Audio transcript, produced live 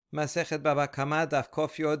Masechet Baba Kama Daf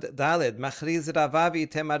Kof Yod Daled Machriz Rava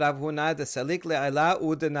v'item Rav Huna desalik le'ala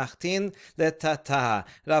u'denachtin letata.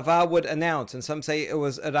 Rava would announce, and some say it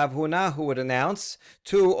was Rav Huna who would announce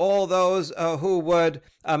to all those who would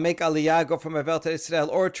make Aliyah, go from Bavel to Israel,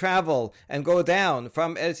 or travel and go down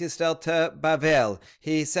from Eretz Yisrael to Bavel.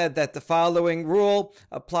 He said that the following rule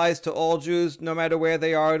applies to all Jews, no matter where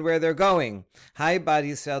they are and where they're going. Hai bar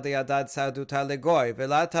Yisrael deyadad saduta legoy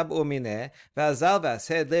velatab umine ve'azal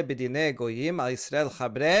v'ased le b'dinei goyim al Yisrael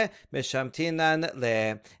chabre meshamtinan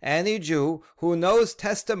le. Any Jew who knows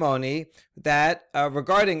testimony that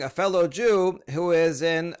regarding a fellow Jew who is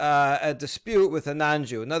in a dispute with a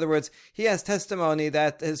non-Jew. In other words, he has testimony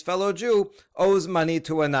that his fellow Jew owes money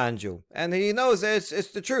to a non-Jew, and he knows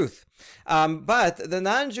it's the truth. But the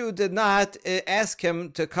non-Jew did not ask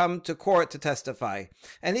him to come to court to testify,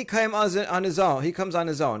 and he came on his own. He comes on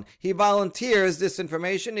his own. He volunteers this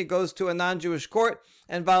information. He goes to a non-Jewish court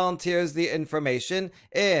and volunteers the information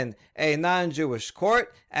in a non-Jewish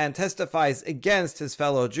court and testifies against his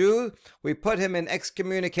fellow Jew. We put him in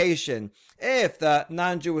excommunication. If the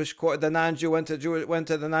non-Jewish court, the non-Jew went to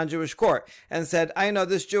the non-Jewish court and said, I know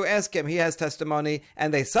this Jew, ask him, he has testimony,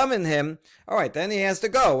 and they summon him, all right, then he has to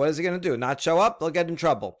go. What is he going to do? Not show up? They'll get in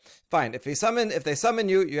trouble. Fine. If they summon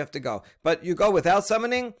you, you have to go. But you go without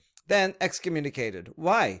summoning, then excommunicated.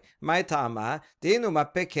 Why? The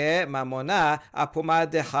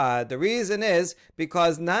reason is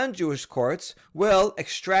because non-Jewish courts will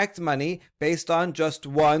extract money based on just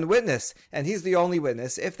one witness, and he's the only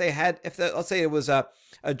witness. Let's say it was a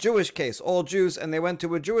Jewish case, all Jews, and they went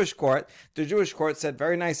to a Jewish court. The Jewish court said,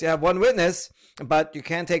 very nice, you have one witness, but you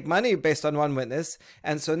can't take money based on one witness.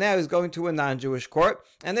 And so now he's going to a non-Jewish court.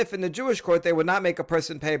 And if in the Jewish court they would not make a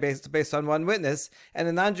person pay based on one witness, and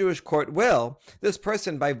a non-Jewish court will, this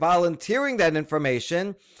person, by volunteering that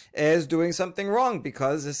information, is doing something wrong,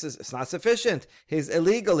 because it's not sufficient. He's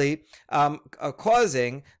illegally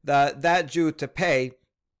causing that Jew to pay,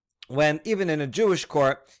 when even in a Jewish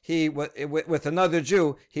court, with another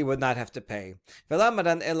Jew, he would not have to pay. So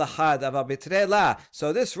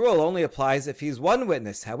this rule only applies if he's one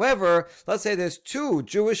witness. However, let's say there's two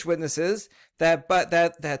Jewish witnesses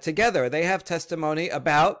that together they have testimony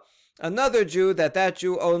about another Jew, that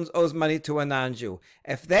Jew owes money to a non-Jew.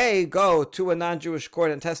 If they go to a non-Jewish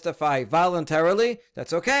court and testify voluntarily,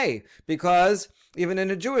 that's okay, because even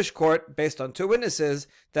in a Jewish court, based on two witnesses,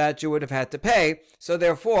 that Jew would have had to pay. So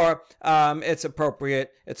therefore, it's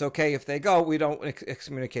appropriate. It's okay if they go. We don't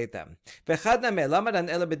excommunicate them. And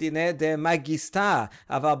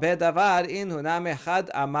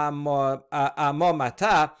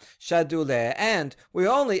we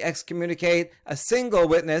only excommunicate a single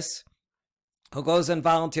witness who goes and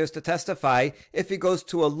volunteers to testify if he goes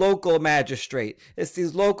to a local magistrate. It's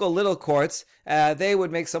these local little courts. They would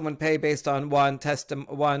make someone pay based on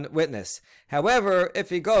one witness. However, if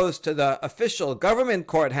he goes to the official government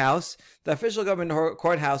courthouse, the official government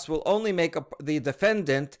courthouse will only make the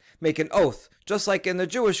defendant make an oath. Just like in the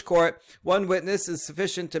Jewish court, one witness is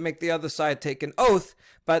sufficient to make the other side take an oath,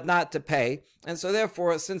 but not to pay. And so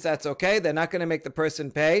therefore, since that's okay, they're not going to make the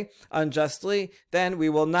person pay unjustly, then we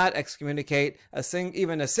will not excommunicate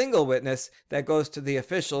even a single witness that goes to the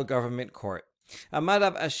official government court. Amar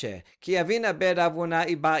Rav Asher, ki avina be Rav Huna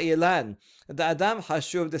iba'ilan. Adam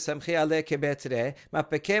hashuv desamchi ale kebetre,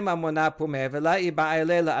 mapeke mamona pume vela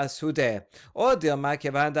iba'ile la'asude. O dilma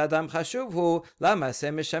kevan Adam hashuv hu, lama se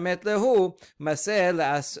mishamet lehu, maseh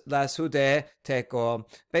la'asude teko.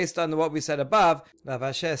 Based on what we said above, Rav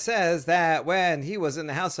Asher says that when he was in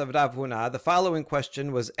the house of Rav Huna, the following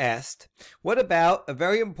question was asked: what about a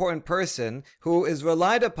very important person who is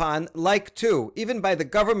relied upon like two, even by the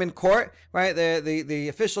government court, right? The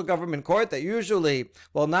official government court that usually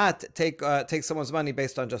will not take someone's money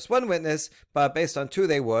based on just one witness, but based on two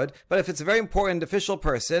they would. But if it's a very important official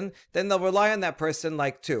person, then they'll rely on that person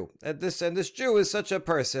like two. And this Jew is such a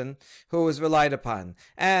person who is relied upon.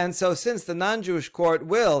 And so since the non-Jewish court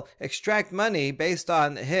will extract money based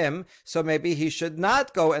on him, so maybe he should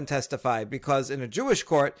not go and testify, because in a Jewish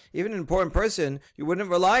court, even an important person, you wouldn't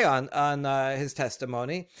rely on his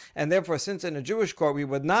testimony. And therefore, since in a Jewish court we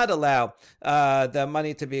would not allow the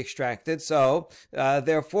money to be extracted, so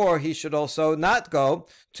therefore he should also not go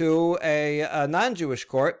to a non-Jewish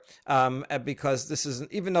court, because this is,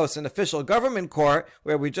 even though it's an official government court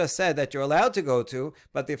where we just said that you're allowed to go to,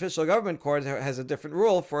 but the official government court has a different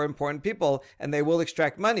rule for important people, and they will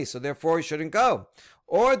extract money, so therefore he shouldn't go.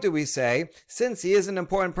 Or do we say, since he is an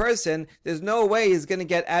important person, there's no way he's going to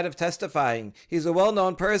get out of testifying. He's a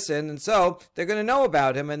well-known person, and so they're going to know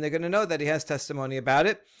about him, and they're going to know that he has testimony about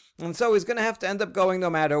it. And so he's going to have to end up going no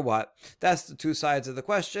matter what. That's the two sides of the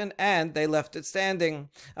question, and they left it standing.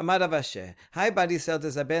 Amar Rav Asher, Hai Bar Yisrael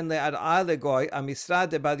tezaben le'ar'a legoy amisra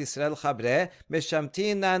de Bar Yisrael chabre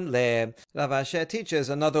mishamtinan le. Rav Asher teaches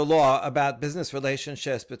another law about business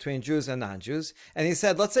relationships between Jews and non-Jews, and he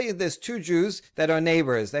said, let's say there's two Jews that are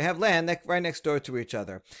neighbors. They have land right next door to each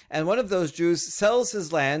other, and one of those Jews sells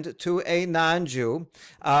his land to a non-Jew.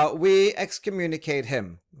 We excommunicate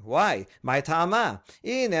him. Why? My tama.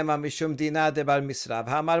 Inema mishum dina de bar misra.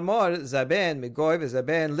 Hamarmor zaben migoy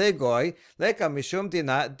v'zaben legoy leka mishum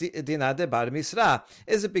dina de bar misra.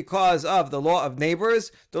 Is it because of the law of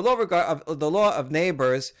neighbors? The law of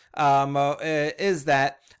neighbors is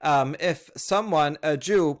that if someone, a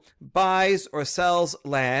Jew, buys or sells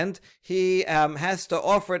land, he has to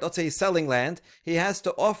offer it, let's say he's selling land, he has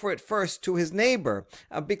to offer it first to his neighbor,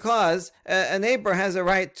 because a neighbor has a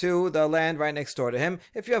right to the land right next door to him.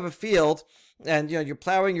 If you have a field, and you're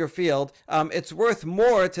plowing your field, it's worth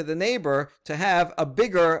more to the neighbor to have a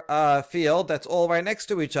bigger field that's all right next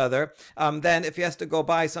to each other than if he has to go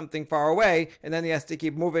buy something far away and then he has to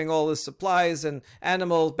keep moving all his supplies and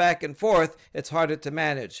animals back and forth. It's harder to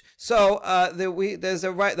manage. So there's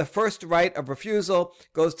a right. The first right of refusal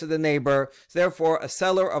goes to the neighbor. Therefore, a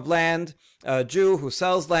seller of land, a Jew who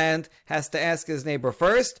sells land, has to ask his neighbor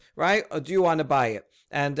first, right? Or do you want to buy it?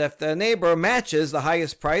 And if the neighbor matches the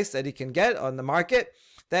highest price that he can get on the market,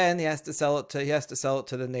 then he has to sell it to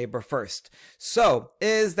the neighbor first. So,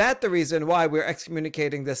 is that the reason why we're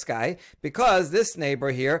excommunicating this guy? Because this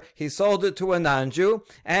neighbor here, he sold it to a non-Jew,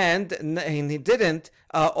 and he didn't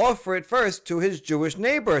offer it first to his Jewish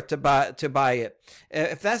neighbor to buy it.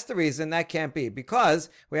 If that's the reason, that can't be, because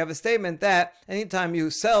we have a statement that anytime you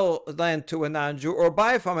sell land to a non-Jew or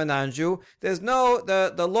buy from a non-Jew, there's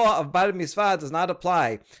the law of bar mitzvah does not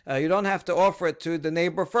apply. You don't have to offer it to the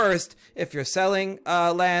neighbor first if you're selling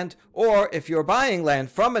land, or if you're buying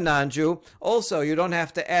land from a non-Jew. Also, you don't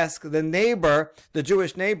have to ask the neighbor, the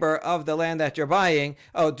Jewish neighbor of the land that you're buying,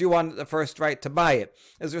 oh, do you want the first right to buy it?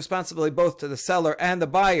 There's responsibility both to the seller and the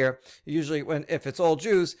buyer, usually if it's all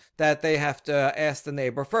Jews, that they have to ask the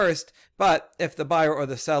neighbor first. But if the buyer or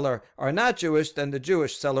the seller are not Jewish, then the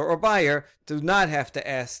Jewish seller or buyer do not have to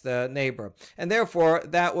ask the neighbor. And therefore,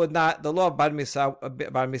 the law of bar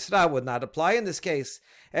misra would not apply in this case.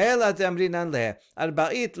 Rather, the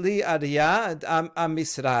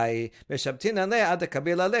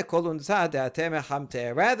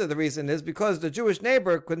reason is because the Jewish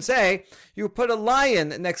neighbor can say, you put a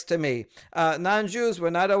lion next to me. Non-Jews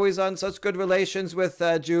were not always on such good relations with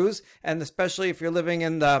Jews, and especially if you're living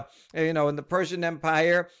in the Persian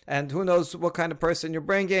Empire, and who knows what kind of person you're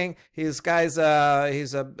bringing. He's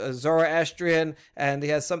a Zoroastrian, and he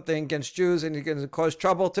has something against Jews, and he can cause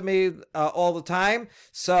trouble to me all the time.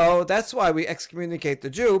 So that's why we excommunicate the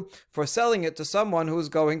Jew for selling it to someone who's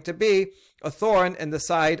going to be a thorn in the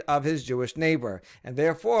side of his Jewish neighbor. And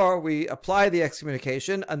therefore, we apply the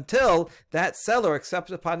excommunication until that seller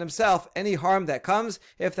accepts upon himself any harm that comes.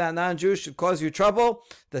 If that non-Jew should cause you trouble,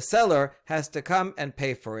 the seller has to come and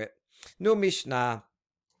pay for it. Nu Mishnah.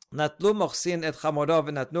 נטלו מוכסין את חמורו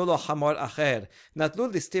ונתנו לו חמור אחר. נטלו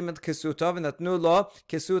ליסטים את כסותו ונתנו לו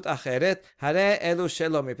כסות אחרת. הרי אלו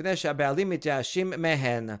שלו, מפני שהבעלים מתייאשים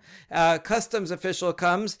מהן. Customs official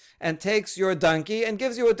comes and takes your donkey and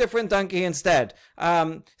gives you a different donkey instead.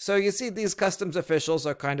 So you see, these customs officials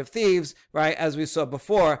are kind of thieves, right? As we saw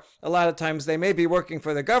before, a lot of times they may be working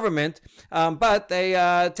for the government, but they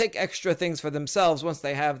take extra things for themselves once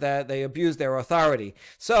they have that. They abuse their authority.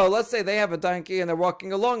 So let's say they have a donkey and they're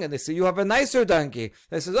walking along and they say, you have a nicer donkey.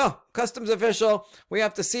 They say, oh, customs official, we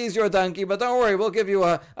have to seize your donkey, but don't worry, we'll give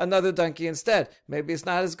you another donkey instead. Maybe it's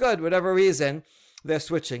not as good, whatever reason, they're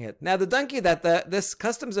switching it. Now, the donkey that this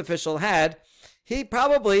customs official had, he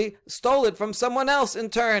probably stole it from someone else in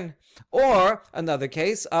turn. Or another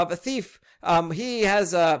case of a thief.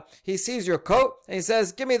 He sees your coat and he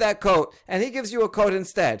says, give me that coat. And he gives you a coat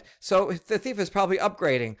instead. So the thief is probably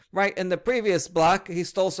upgrading, right? In the previous block, he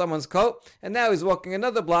stole someone's coat. And now he's walking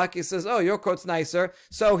another block. He says, oh, your coat's nicer.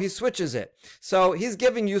 So he switches it. So he's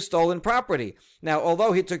giving you stolen property. Now,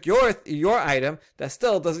 although he took your item, that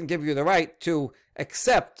still doesn't give you the right to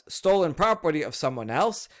accept stolen property of someone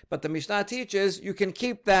else. But the Mishnah teaches you can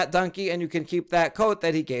keep that donkey and you can keep that coat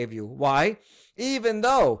that he gave you. Why? Even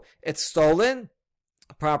though it's stolen,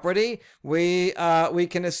 property, we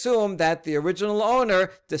can assume that the original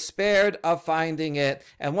owner despaired of finding it,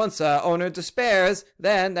 and once a owner despairs,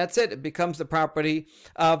 then that's it. It becomes the property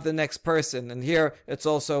of the next person. And here it's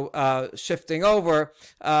also shifting over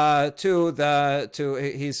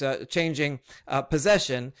he's changing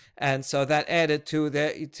possession, and so that added to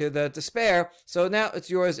the despair. So now it's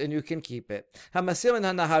yours and you can keep it.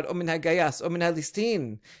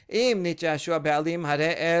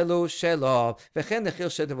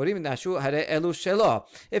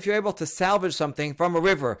 If you're able to salvage something from a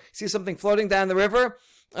river, see something floating down the river,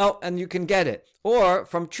 and you can get it. Or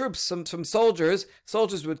from troops, some soldiers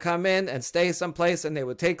would come in and stay someplace and they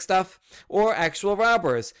would take stuff. Or actual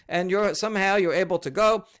robbers, and you're able to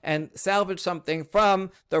go and salvage something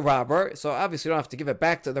from the robber. So obviously you don't have to give it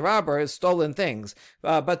back to the robber, it's stolen things,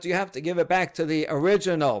 but you have to give it back to the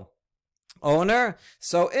original owner.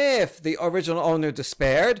 So if the original owner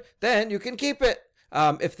despaired, then you can keep it.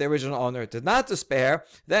 If the original owner did not despair,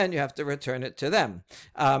 then you have to return it to them.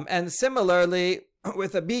 And similarly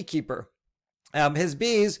with a beekeeper. His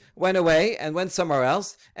bees went away and went somewhere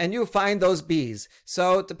else, and you find those bees.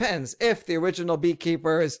 So it depends. If the original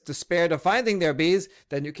beekeeper is despaired of finding their bees,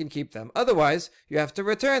 then you can keep them. Otherwise, you have to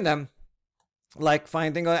return them. Like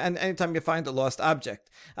finding, and anytime you find a lost object.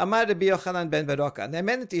 Regarding the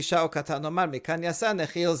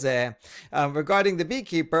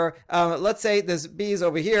beekeeper, let's say there's bees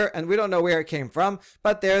over here and we don't know where it came from,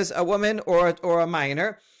 but there's a woman or a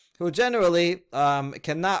miner who generally are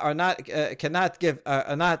not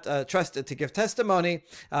trusted to give testimony.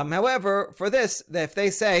 However, for this, if they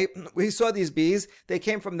say, we saw these bees, they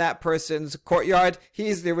came from that person's courtyard,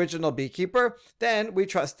 he's the original beekeeper, then we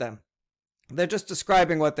trust them. They're just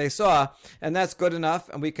describing what they saw, and that's good enough,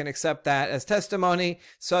 and we can accept that as testimony,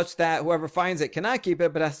 such that whoever finds it cannot keep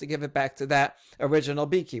it, but has to give it back to that original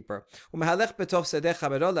beekeeper. The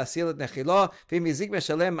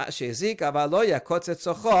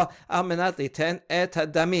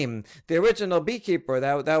original beekeeper,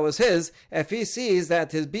 that was his, if he sees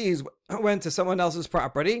that his bees went to someone else's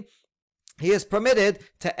property, he is permitted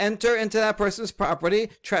to enter into that person's property,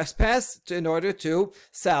 trespass, in order to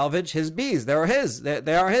salvage his bees. They are his,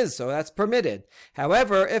 so that's permitted.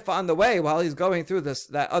 However, if on the way, while he's going through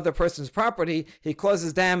that other person's property, he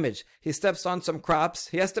causes damage, he steps on some crops,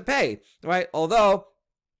 he has to pay, right? Although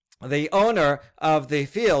the owner of the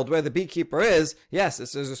field where the beekeeper is, yes,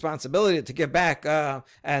 it's his responsibility to give back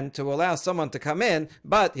and to allow someone to come in,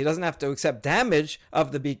 but he doesn't have to accept damage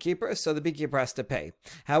of the beekeeper, so the beekeeper has to pay.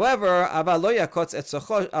 However, if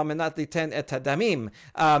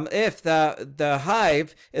the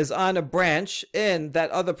hive is on a branch in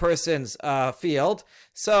that other person's field,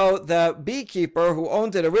 so the beekeeper who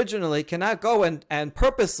owned it originally cannot go and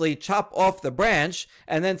purposely chop off the branch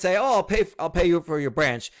and then say, "Oh, I'll pay you for your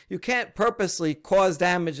branch." You can't purposely cause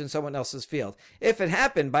damage in someone else's field. If it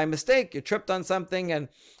happened by mistake, you tripped on something and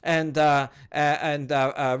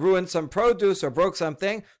ruined some produce or broke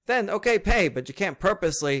something, then okay, pay, but you can't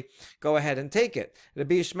purposely go ahead and take it.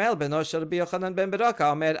 Rabbi Ishmael beno shel Rabbi Yochanan ben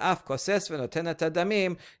Beroka omer af koses v'noten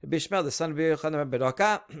tadamim. Rabbi Ishmael, the son of Rabbi Yochanan ben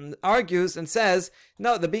Beroka, argues and says,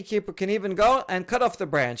 no, the beekeeper can even go and cut off the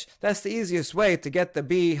branch. That's the easiest way to get the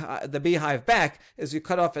beehive back, is you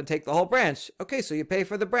cut off and take the whole branch. Okay, so you pay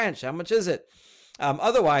for the branch. How much is it?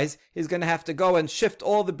 Otherwise, he's going to have to go and shift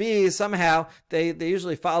all the bees somehow. They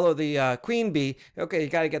usually follow the queen bee. Okay, you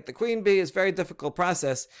got to get the queen bee. It's a very difficult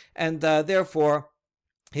process, and therefore,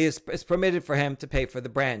 it's permitted for him to pay for the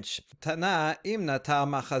branch. Tana imna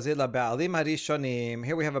ta'ama chazila ba'alim harishonim.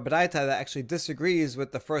 Here we have a baraita that actually disagrees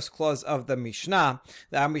with the first clause of the Mishnah.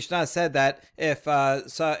 The Mishnah said that if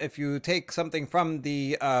you take something from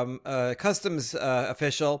the customs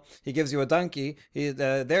official, he gives you a donkey.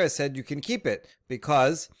 There it said you can keep it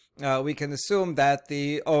because we can assume that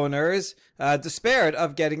the owners despaired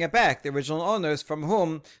of getting it back, the original owners from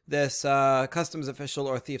whom this customs official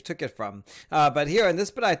or thief took it from. But here in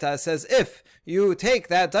this baraita it says if you take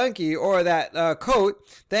that donkey or that coat,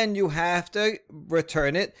 then you have to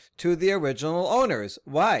return it to the original owners.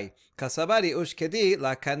 Why? The author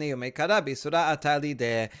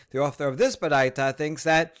of this baraita thinks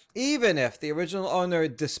that even if the original owner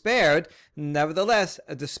despaired, nevertheless,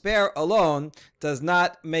 a despair alone does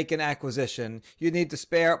not make an acquisition. You need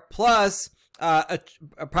despair plus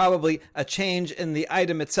probably a change in the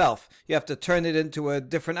item itself. You have to turn it into a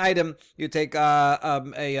different item. You take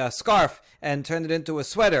a scarf and turn it into a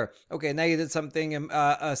sweater. Okay, now you did something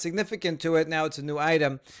significant to it. Now it's a new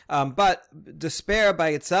item. But despair by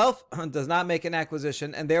itself does not make an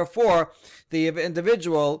acquisition, and therefore the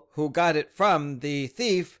individual who got it from the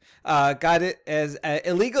thief got it as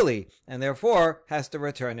illegally, and therefore has to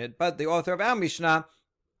return it. But the author of our Mishnah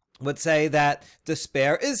would say that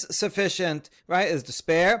despair is sufficient, right? Is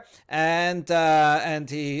despair, and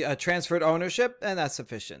he transferred ownership, and that's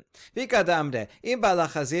sufficient. But there's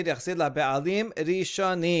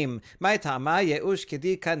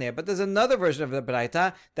another version of the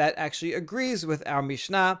Braita that actually agrees with our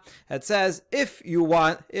Mishnah. It says, if you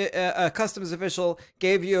want, a customs official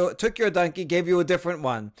took your donkey, gave you a different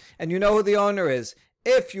one, and you know who the owner is.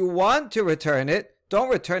 If you want to return it, don't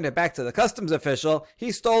return it back to the customs official.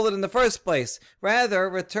 He stole it in the first place. Rather,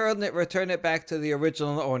 return it back to the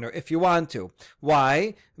original owner if you want to.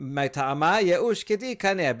 Why? Because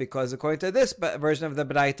according to this version of the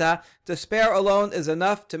Braita, despair alone is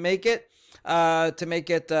enough to make it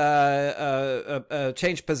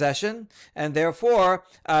change possession, and therefore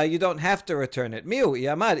you don't have to return it.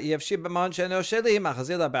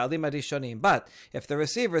 But if the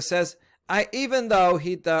receiver says, even though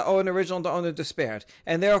the owner despaired,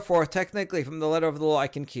 and therefore technically from the letter of the law I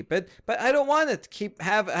can keep it, but I don't want it to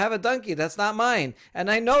have a donkey that's not mine, and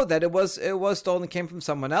I know that it was stolen, came from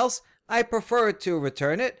someone else. I prefer to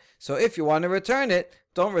return it. So if you want to return it,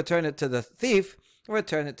 don't return it to the thief.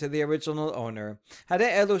 Return it to the original owner.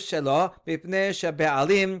 This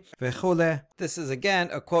is again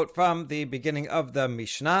a quote from the beginning of the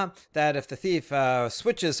Mishnah, that if the thief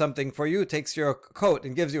switches something for you, takes your coat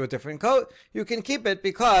and gives you a different coat, you can keep it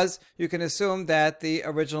because you can assume that the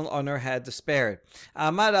original owner had despaired.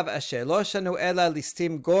 Amar Rav Asher, lo shanu ela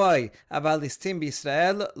listim goy, aval listim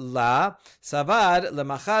b'Yisrael la, savar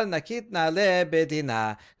lemachar nakit nale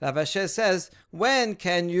bedina. Rav Asher says, when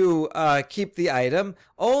can you keep the item?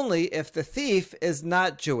 Only if the thief is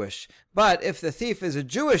not Jewish. But if the thief is a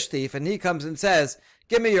Jewish thief and he comes and says,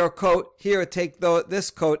 give me your coat, here, take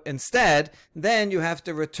this coat instead, then you have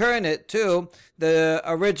to return it to the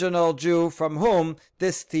original Jew from whom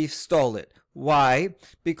this thief stole it. Why?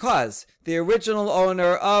 Because the original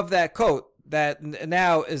owner of that coat that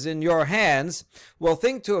now is in your hands will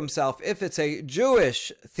think to himself, if it's a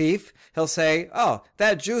Jewish thief, he'll say, oh,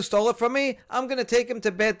 that Jew stole it from me, I'm going to take him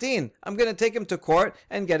to Beit Din. I'm going to take him to court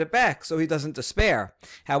and get it back, so he doesn't despair.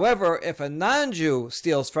 However, if a non-Jew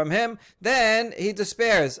steals from him, then he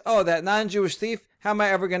despairs. Oh, that non-Jewish thief, how am I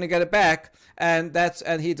ever going to get it back? And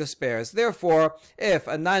he despairs. Therefore, if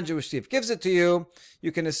a non-Jewish thief gives it to you,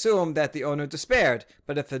 you can assume that the owner despaired.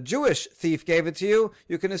 But if a Jewish thief gave it to you,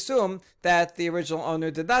 you can assume that the original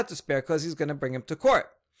owner did not despair because he's going to bring him to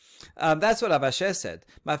court. That's what Rav Asher said.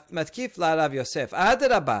 Matkif la Rav Yosef.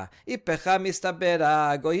 Adraba, ipecha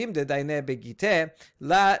mistabera goyim dedaine begite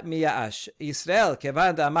la miyaash. Israel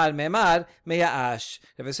kevan damar memar miyaash.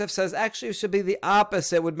 Rav Yosef says actually it should be the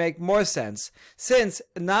opposite. Would make more sense, since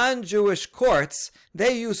non-Jewish courts,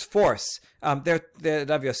 they use force. They're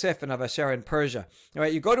Rav Yosef and Rav Asher in Persia. All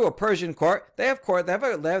right, you go to a Persian court. They have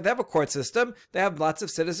a court system. They have lots of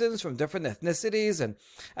citizens from different ethnicities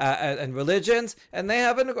and religions, and they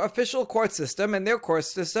have an official court system. And their court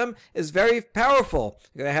system is very powerful.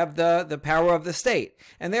 They have the power of the state,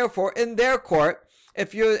 and therefore in their court,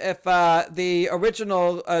 if the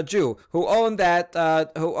original Jew who owned that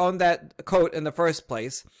coat in the first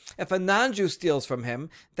place, if a non-Jew steals from him,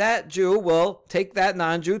 that Jew will take that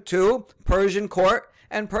non-Jew to Persian court,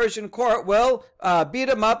 and Persian court will beat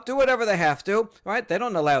him up, do whatever they have to, right? They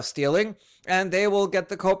don't allow stealing, and they will get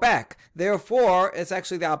the coat back. Therefore, it's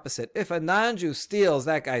actually the opposite. If a non-Jew steals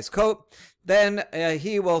that guy's coat, then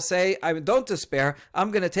he will say, I don't despair,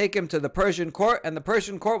 I'm going to take him to the Persian court, and the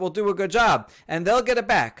Persian court will do a good job, and they'll get it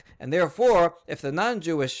back. And therefore, if the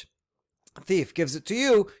non-Jewish thief gives it to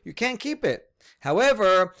you, you can't keep it.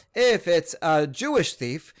 However, if it's a Jewish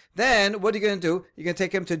thief, then what are you going to do? You're going to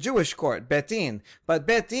take him to Jewish court, Beit Din. But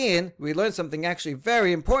Beit Din, we learned something actually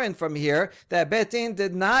very important from here, that Beit Din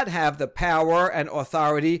did not have the power and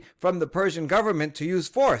authority from the Persian government to use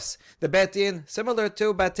force. The Beit Din, similar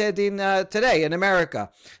to Beit Din today in America,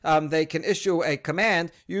 they can issue a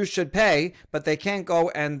command, you should pay, but they can't go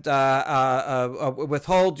and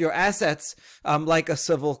withhold your assets like a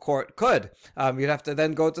civil court could. You'd have to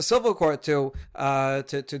then go to civil court to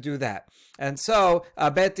do that. And so,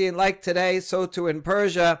 Bet Din, like today, so too in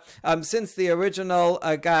Persia, since the original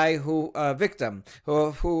guy victim,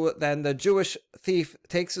 who then the Jewish thief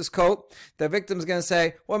takes his coat, the victim's going to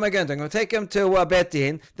say, what am I going to do? I'm going to take him to Bet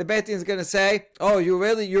Din. The Bet Din's going to say, oh,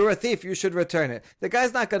 you're a thief, you should return it. The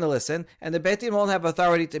guy's not going to listen, and the Bet Din won't have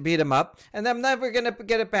authority to beat him up, and I'm never going to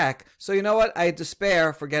get it back. So you know what? I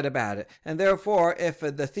despair, forget about it. And therefore, if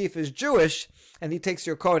the thief is Jewish, and he takes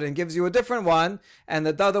your coat and gives you a different one, and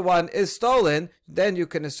the other one is stolen, then you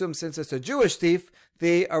can assume, since it's a Jewish thief,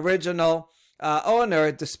 the original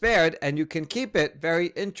owner despaired, and you can keep it. Very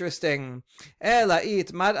interesting.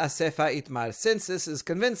 Since this is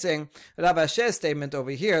convincing, Rav Ashe's statement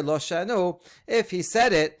over here, Lo Shanu, if he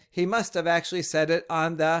said it, he must have actually said it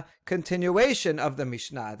on the continuation of the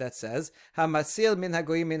Mishnah that says, Hamasil min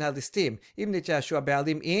hagoyim min halistim, im nityashua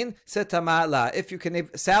be'alim in setama la. If you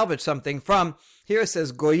can salvage something from, here it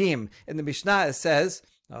says goyim. In the Mishnah it says,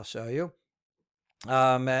 I'll show you.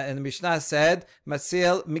 And the Mishnah said,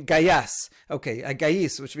 Masil Gayas. Okay, a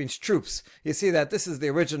Gayis, which means troops. You see that this is the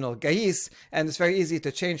original Gayis, and it's very easy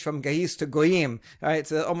to change from Gayis to Goyim. Right?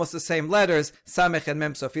 It's almost the same letters. Samech and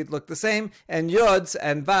Mem Sofit look the same, and Yods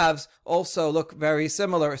and Vavs also look very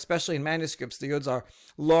similar, especially in manuscripts. The Yods are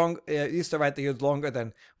long, used to write the Yods longer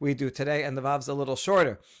than we do today, and the Vavs a little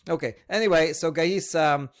shorter. Okay, anyway, so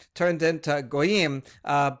Gayis turned into Goyim,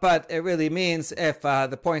 but it really means, if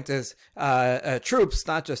the point is troops,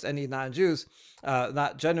 not just any non-Jews,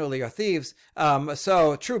 not generally are thieves.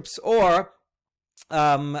 So troops or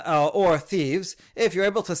thieves, if you're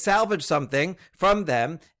able to salvage something from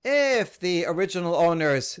them, if the original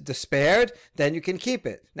owners despaired, then you can keep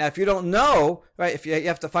it. Now, if you don't know, right, if you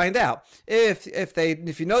have to find out. If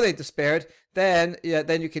you know they despaired, then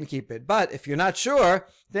you can keep it. But if you're not sure,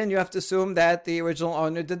 then you have to assume that the original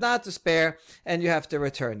owner did not despair, and you have to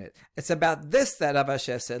return it. It's about this that Rav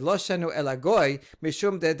Asher said, Lo shanu elagoy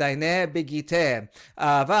mishum de daine begite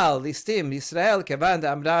aval listim Yisrael kevan de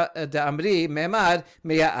amri memad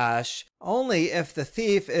meyaash. Only if the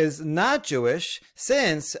thief is not Jewish,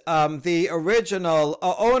 since the original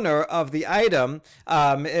owner of the item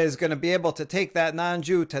is going to be able to take that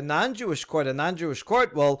non-Jew to non-Jewish court. A non-Jewish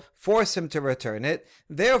court will force him to return it.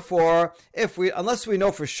 Therefore, unless we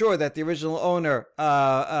know for sure that the original owner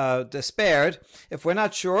despaired, if we're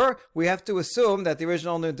not sure, we have to assume that the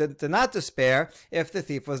original owner did not despair if the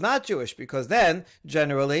thief was not Jewish, because then,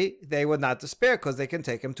 generally, they would not despair because they can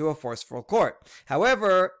take him to a forceful court.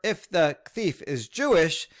 However, if the thief is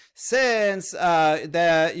Jewish, since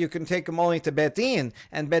you can take him only to Bet Din,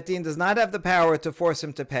 and Bet Din does not have the power to force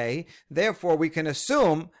him to pay, therefore we can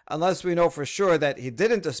assume, unless we know for sure that he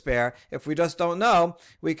didn't despair, if we just don't know,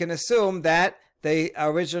 we can assume that the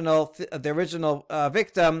original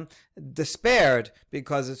victim despaired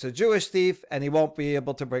because it's a Jewish thief and he won't be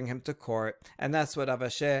able to bring him to court. And that's what Rav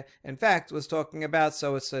Asher, in fact, was talking about.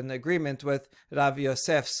 So it's an agreement with Rav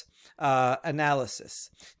Yosef's analysis.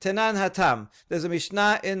 Tenan Hatam. There's a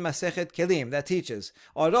Mishnah in Masechet Kelim that teaches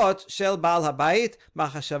Orot shel Baal Habayit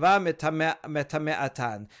machashava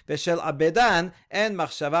metame'atan v'shel abedan and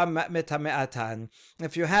machshava metame'atan.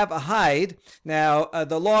 If you have a hide, now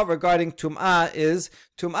the law regarding Tum'ah is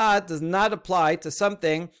Tum'ah does not apply to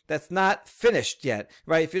something that's not finished yet,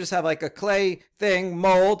 right? If you just have like a clay thing,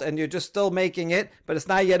 mold, and you're just still making it, but it's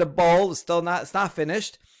not yet a bowl, it's not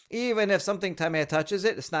finished. Even if something tameh touches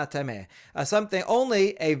it, it's not tameh.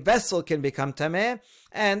 Only a vessel can become tameh,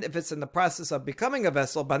 and if it's in the process of becoming a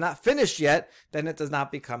vessel but not finished yet, then it does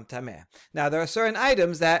not become tameh. Now, there are certain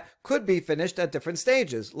items that could be finished at different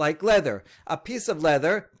stages, like leather. A piece of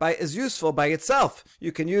leather is useful by itself.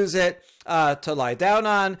 You can use it to lie down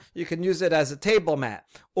on. You can use it as a table mat.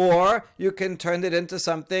 Or you can turn it into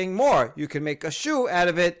something more. You can make a shoe out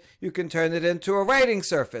of it. You can turn it into a writing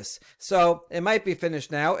surface. So it might be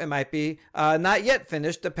finished now. It might be not yet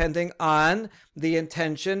finished, depending on the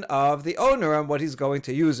intention of the owner and what he's going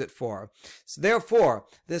to use it for. So therefore,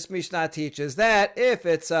 this Mishnah teaches that if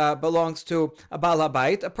it belongs to a Baal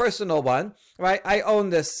HaBayit, a personal one, right? I own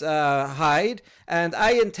this hide, and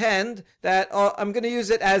I intend that I'm going to use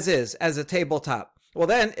it as is, as a tabletop. Well,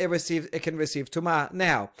 then it can receive Tumah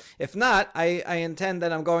now. If not, I intend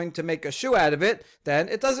that I'm going to make a shoe out of it, then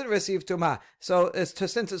it doesn't receive Tumah. So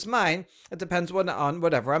since it's mine, it depends on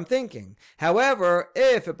whatever I'm thinking. However,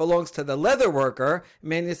 if it belongs to the leather worker, I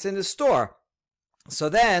mean, it's in the store. So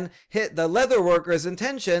then, the leather worker's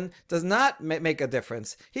intention does not make a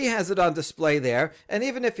difference. He has it on display there, and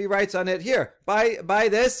even if he writes on it, here, buy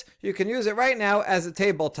this, you can use it right now as a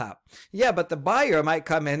tabletop. Yeah, but the buyer might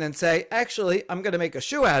come in and say, actually, I'm going to make a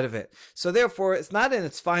shoe out of it. So therefore, it's not in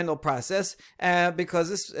its final process, because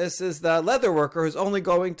this is the leather worker who's only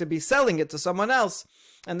going to be selling it to someone else.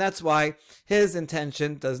 And that's why his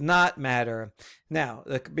intention does not matter. Now,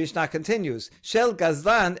 the Mishnah continues, Shel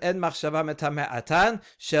gazlan en machshava metame'atan,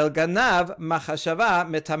 shel ganav machshava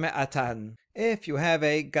metame'atan. If you have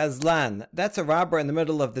a gazlan, that's a robber in the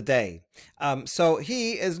middle of the day. So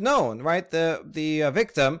he is known, right? The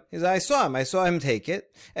victim, I saw him take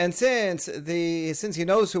it. And since he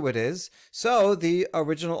knows who it is, so the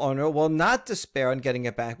original owner will not despair on getting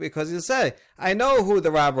it back, because he'll say, I know who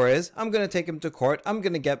the robber is. I'm going to take him to court. I'm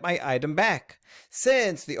going to get my item back.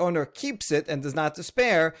 Since the owner keeps it and does not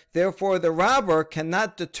despair, therefore the robber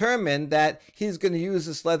cannot determine that he's going to use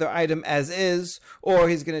this leather item as is, or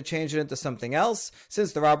he's going to change it into something else.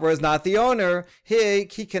 Since the robber is not the owner, he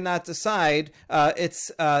cannot decide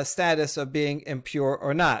its status of being impure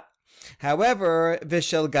or not. However,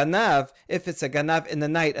 vishel ganav, if it's a ganav in the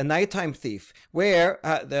night, a nighttime thief, where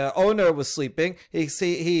the owner was sleeping,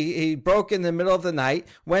 he broke in the middle of the night,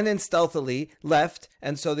 went in stealthily, left,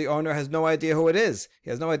 and so the owner has no idea who it is. He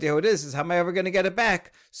has no idea who it is. How am I ever going to get it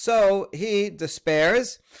back? So he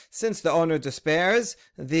despairs. Since the owner despairs,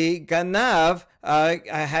 the ganav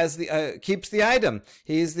keeps the item.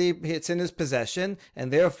 It's in his possession,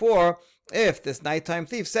 and therefore, if this nighttime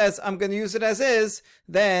thief says, I'm going to use it as is,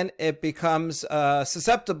 then it becomes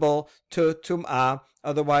susceptible to tum'ah.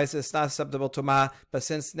 Otherwise, it's not susceptible to tum'ah. But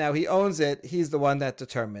since now he owns it, he's the one that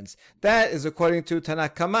determines. That is according to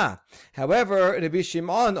Tanakh Kama. However, Rabbi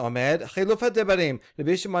Shimon omed chilufa debarim.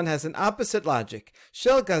 Rabbi Shimon has an opposite logic.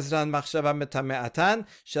 Shel gazran machshava metame'atan,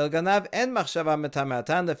 shel ganav en machshava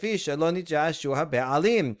metame'atan, lefi shelo nitja shuha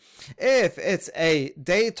be'alim. If it's a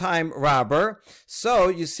daytime robber, so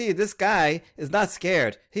you see this guy is not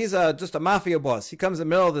scared. He's just a mafia boss. He comes in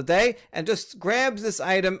the middle of the day and just grabs this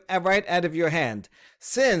item right out of your hand.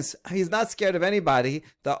 Since he's not scared of anybody,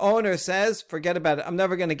 the owner says, forget about it. I'm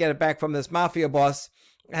never going to get it back from this mafia boss.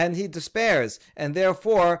 And he despairs. And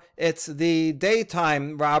therefore, it's the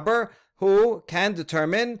daytime robber who can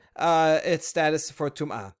determine its status for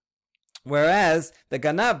tum'ah. Whereas the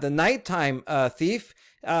ganav, the nighttime thief,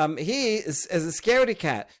 he is a scaredy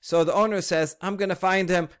cat. So the owner says, I'm going to find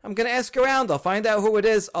him. I'm going to ask around. I'll find out who it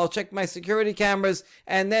is. I'll check my security cameras.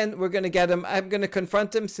 And then we're going to get him. I'm going to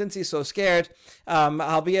confront him since he's so scared.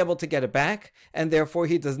 I'll be able to get it back. And therefore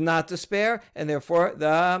he does not despair. And therefore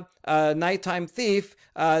the nighttime thief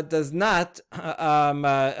does not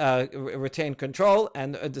retain control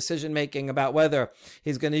and decision making about whether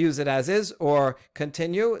he's going to use it as is or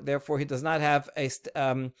continue. Therefore he does not have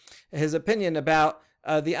his opinion about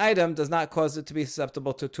the item does not cause it to be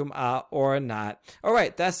susceptible to tum'ah or not. All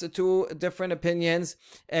right, that's the two different opinions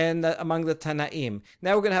among the Tanaim.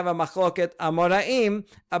 Now we're going to have a machloket amoraim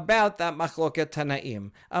about that machloket Tanaim.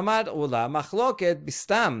 Amad ula machloket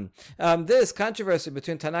bistam. This controversy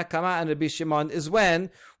between Tanakh Kama and Rabbi Shimon is when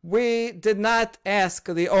we did not ask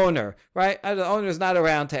the owner, right? The owner is not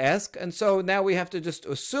around to ask, and so now we have to just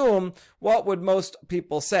assume what would most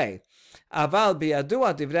people say. Aval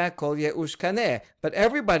biyadua divrei kol yeush kaneh. But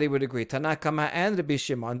everybody would agree, Tanakh Kama and Rabbi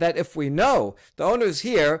Shimon, that if we know the owner's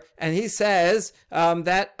here and he says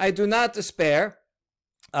that I do not despair,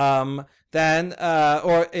 then,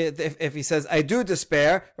 or if he says I do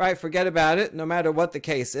despair, right? Forget about it. No matter what the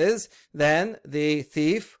case is, then the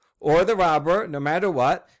thief or the robber, no matter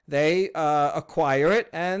what, they acquire it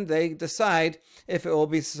and they decide if it will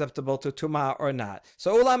be susceptible to tumah or not.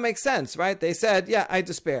 So Ula makes sense, right? They said, yeah, I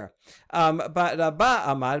despair. But Rabba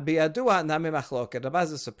Amar biyadua nami machloket. Rabba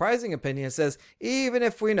has a surprising opinion. Says, even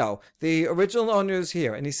if we know the original owner is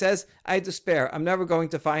here and he says, I despair, I'm never going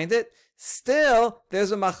to find it, still,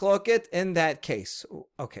 there's a machloket in that case.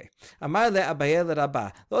 Okay. Amar le Abaye le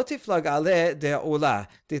Rabba, lo tiflag ale de'ula,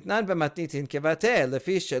 ditnan b'matnitin kevate,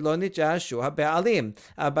 lefi shelo nitjashu ha'be'alim.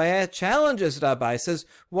 Abaye challenges Rabbi, says,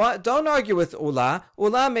 what? Don't argue with Ula.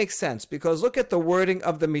 Ula makes sense, because look at the wording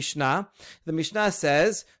of the Mishnah. The Mishnah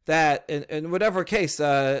says that in whatever case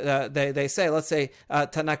they say, let's say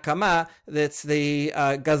Tanakh Kama, that's the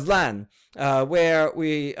Gazlan, where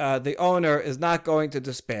the owner is not going to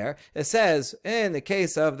despair. It says in the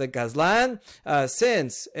case of the Gazlan,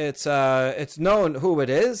 since it's known who it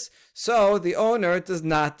is, so the owner does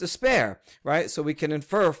not despair, right? So we can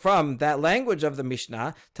infer from that language of the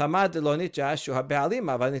Mishnah, Tamad lo nitjashu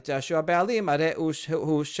ha'be'alim, ava nitjashu ha'be'alim are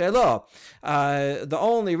hu shelo. The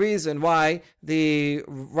only reason why the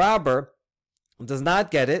robber does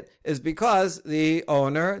not get it is because the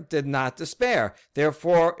owner did not despair.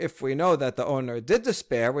 Therefore, if we know that the owner did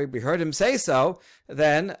despair, we heard him say so,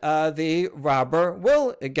 then the robber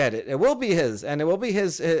will get it. It will be his, and it will be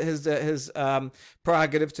his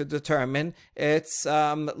prerogative to determine its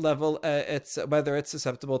level, its whether it's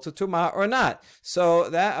susceptible to tumah or not. So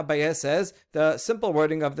that Abaye says the simple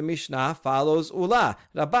wording of the Mishnah follows ula.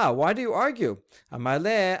 Rabba, why do you argue?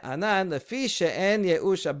 Amale anan lefi she'en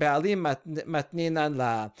ye'ush ba'alim matninan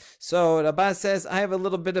la. So Rabba says I have a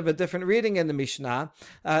little bit of a different reading in the Mishnah.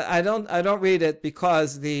 I don't read it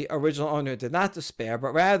because the original owner did not despair,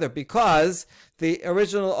 but rather because the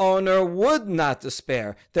original owner would not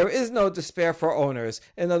despair. There is no despair for owners.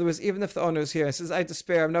 In other words, even if the owner is here and says, I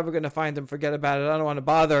despair, I'm never going to find him, forget about it, I don't want to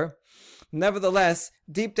bother. Nevertheless,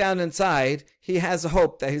 deep down inside, he has a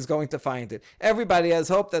hope that he's going to find it. Everybody has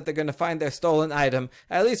hope that they're going to find their stolen item.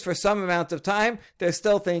 At least for some amount of time, they're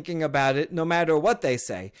still thinking about it, no matter what they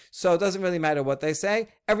say. So it doesn't really matter what they say.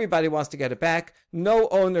 Everybody wants to get it back. No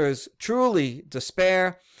owners truly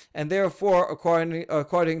despair. And therefore, according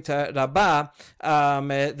to Rabbah,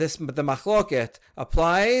 the machloket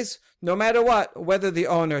applies no matter what, whether the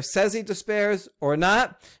owner says he despairs or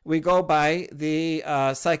not. We go by the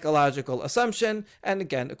psychological assumption, and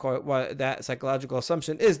again, that psychological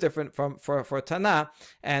assumption is different for Tana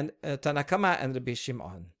and Tanakama and Rabbi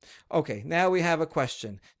Shimon. Okay, now we have a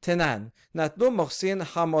question. Tenan natlu mochsin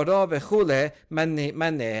hamoro vechule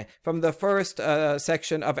maneh, from the first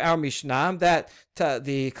section of our Mishnah, that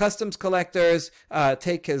the customs collectors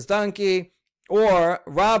take his donkey, or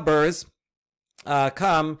robbers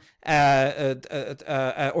come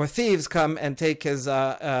or thieves come and take his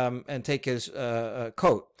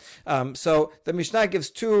coat. So the Mishnah gives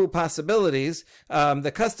two possibilities.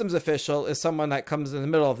 The customs official is someone that comes in the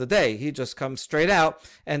middle of the day. He just comes straight out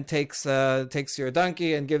and takes your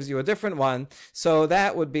donkey and gives you a different one. So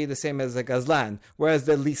that would be the same as a gazlan. Whereas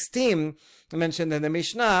the listim mentioned in the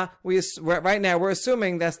Mishnah, right now we're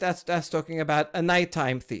assuming that's talking about a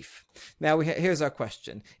nighttime thief. Now here's our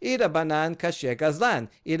question: Ida banan kashya gazlan,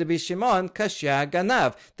 Ida bishimon kashya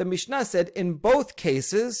ganav. The Mishnah said in both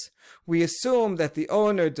cases we assume that the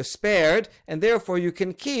owner despaired, and therefore you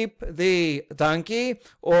can keep the donkey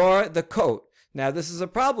or the coat. Now, this is a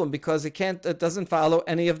problem because it doesn't follow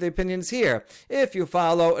any of the opinions here. If you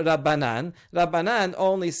follow Rabbanan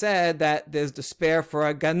only said that there's despair for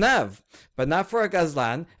a ganav, but not for a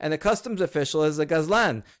gazlan, and the customs official is a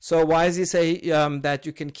gazlan. So why does he say that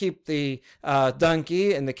you can keep the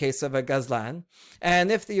donkey in the case of a gazlan? And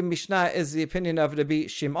if the Mishnah is the opinion of Rabbi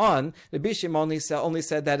Shimon only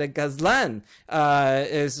said that a gazlan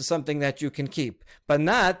is something that you can keep, but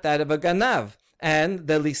not that of a ganav. And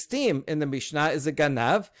the listim in the Mishnah is a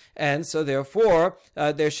ganav, and so therefore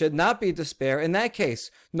there should not be despair in that case.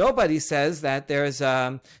 Nobody says that there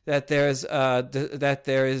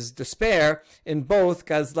is despair in both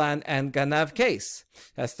gazlan and ganav case.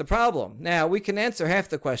 That's the problem. Now we can answer half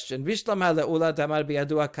the question.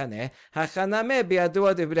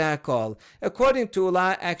 According to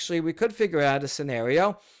Ula, actually we could figure out a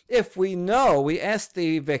scenario. If we asked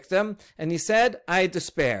the victim, and he said, I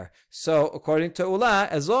despair. So, according to Ula,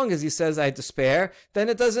 as long as he says, I despair, then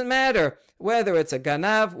it doesn't matter whether it's a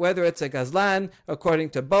ganav, whether it's a gazlan. According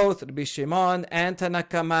to both Rabbi Shimon and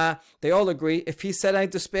Tanakama, they all agree, if he said, I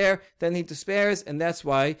despair, then he despairs, and that's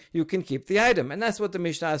why you can keep the item. And that's what the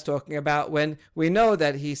Mishnah is talking about when we know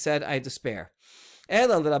that he said, I despair. But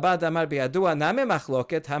according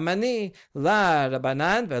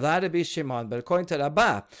to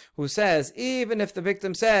Rabbah, who says, even if the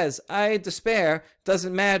victim says, I despair,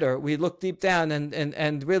 doesn't matter. We look deep down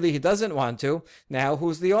and really he doesn't want to. Now,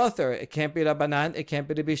 who's the author? It can't be Rabbanan, it can't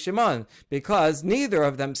be Rabbi Shimon, because neither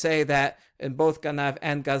of them say that in both Ganav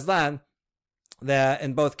and Gazlan,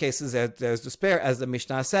 in both cases there's despair, as the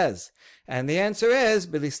Mishnah says. And the answer is,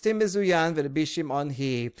 B'listim mizuyan v'Rabbi Shimon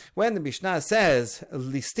hi. When the Mishnah says,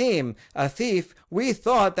 listim, a thief, we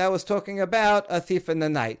thought that was talking about a thief in the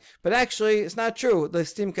night. But actually, it's not true.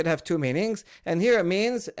 Listim could have two meanings. And here it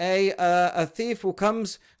means a thief who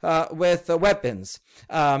comes with weapons.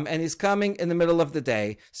 And he's coming in the middle of the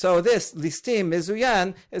day. So this, listim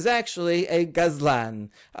mizuyan, is actually a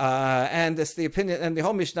gazlan. And it's the opinion, and the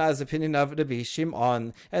whole Mishnah is the opinion of Rabbi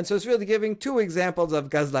Shimon. And so it's really giving two examples of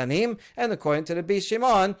gazlanim. And according to Rabbi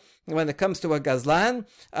Shimon, when it comes to a gazlan,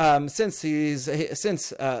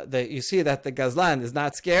 you see that the gazlan is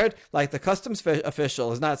not scared, like the customs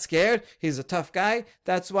official is not scared, he's a tough guy.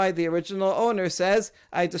 That's why the original owner says,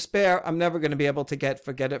 I despair, I'm never going to be able to get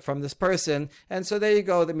it from this person. And so there you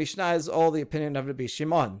go. The Mishnah is all the opinion of Rabbi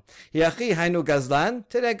Shimon. Yachi hainu gazlan,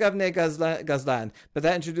 tereh gavnei gazlan. But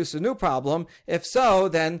that introduces a new problem. If so,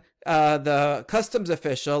 then the customs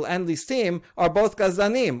official and listim are both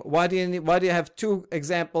gazlanim. Why do you have two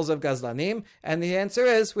examples of gazlanim? And the answer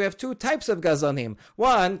is we have two types of gazlanim.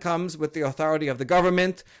 One comes with the authority of the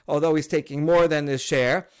government, although he's taking more than his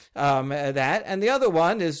share, and the other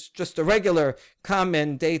one is just a regular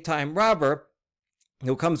common daytime robber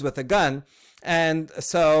who comes with a gun. And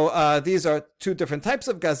so these are two different types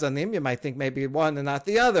of gazlanim. You might think maybe one and not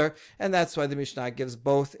the other, and that's why the Mishnah gives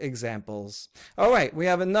both examples. All right, we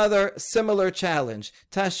have another similar challenge.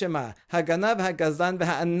 Tashema, haganav hagazlan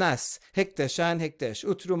v'ha'anas, hikteshan hiktesh,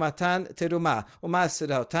 utrumatan teruma,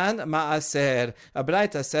 umasirautan ma'aser. A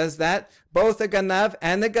Braita says that both a ganav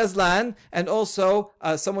and a gazlan, and also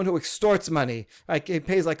someone who extorts money, like he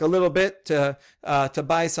pays like a little bit to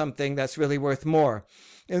buy something that's really worth more.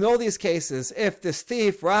 In all these cases, if this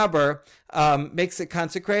thief, robber, makes it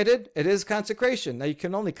consecrated, it is consecration. Now, you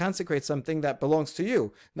can only consecrate something that belongs to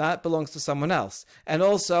you, not belongs to someone else. And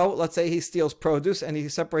also, let's say he steals produce and he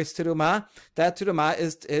separates teruma. That teruma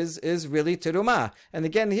is really teruma. And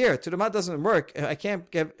again, here, teruma doesn't work. I can't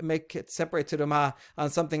make it separate teruma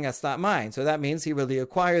on something that's not mine. So that means he really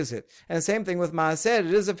acquires it. And the same thing with maaser.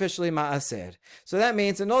 It is officially maaser. So that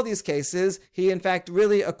means in all these cases, he in fact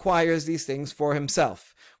really acquires these things for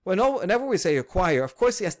himself. Whenever we say acquire, of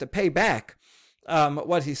course he has to pay back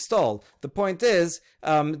what he stole. The point is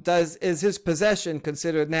his possession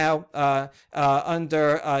considered now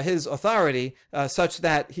under his authority such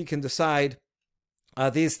that he can decide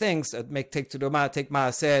these things, take teruma, take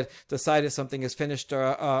maaser, decide if something is finished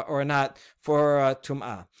or not for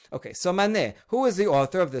tum'ah. Okay, so Maneh, who is the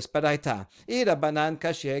author of this Baraita? Rabbanan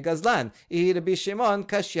kashya gazlan, Rabbi Shimon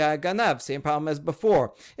kashya ganav. Same problem as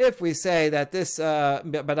before. If we say that this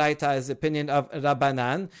Baraita is the opinion of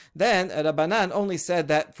Rabbanan, then Rabbanan only said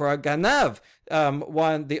that for a ganav,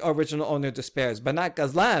 the original owner despairs, but not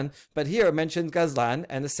gazlan. But here it mentions gazlan,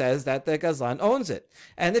 and it says that the gazlan owns it.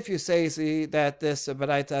 And if you see that this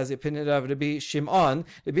Baraita is the opinion of Rabbi Shimon,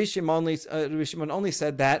 Rabbi Shimon only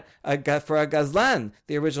said that for a gazlan,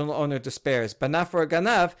 the original owner despairs, but not for a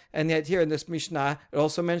ganav. And yet here in this Mishnah, it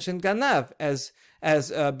also mentioned ganav as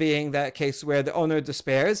being that case where the owner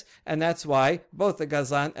despairs, and that's why both the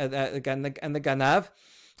gazlan and the ganav,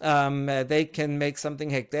 they can make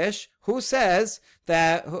something hekdesh. Who says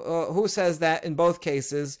that in both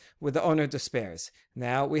cases where the owner despairs?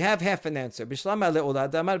 Now we have half an answer. Bishlama le'ula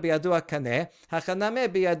damar biyadu kaneh hachaname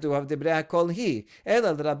biyadu av dibrei hakol hi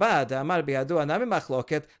ela l'rabba damar biyadu anami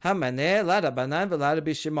machloket hamaneh la Rabbanan v'la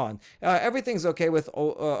Rabbi Shimon. Everything's okay with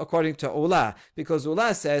according to Ula, because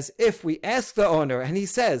Ula says if we ask the owner and he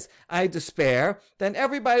says I despair, then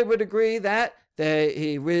everybody would agree that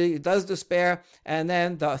he really does despair, and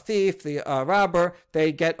then the thief, the robber,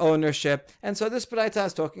 they get ownership. And so this Baraita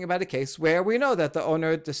is talking about a case where we know that the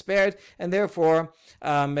owner despaired, and therefore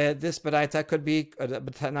this Baraita could be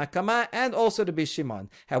Tanakama and also to be Shimon.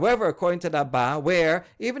 However, according to Rabba, where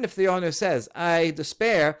even if the owner says, I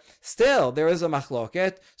despair, still there is a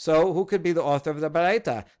machloket. So who could be the author of the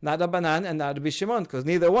Baraita? Not Rabbanan and not Rabbi Shimon, because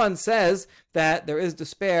neither one says that there is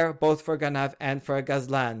despair both for Ganav and for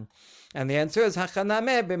Gazlan. And the answer is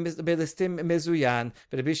hachaname belistim mezuyan.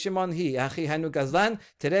 Rabbi Shimon hi achi hanu gazlan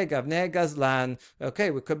tereh gavnei gazlan.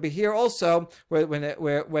 Okay, we could be here also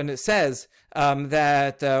when it says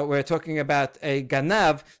that we're talking about a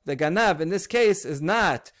ganav. The ganav in this case is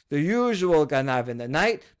not the usual ganav in the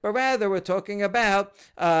night, but rather we're talking about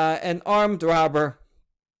an armed robber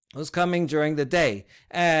who's coming during the day,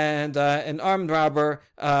 and an armed robber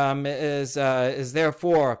is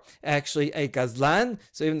therefore actually a gazlan.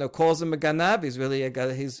 So even though it calls him a ganav,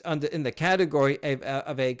 he's in the category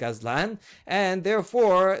of a gazlan, and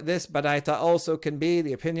therefore this baraita also can be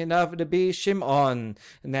the opinion of Rabbi Shimon.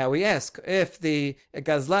 Now we ask, if the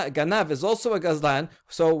ganav is also a gazlan,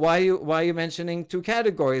 so why are you mentioning two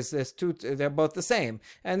categories? They're both the same,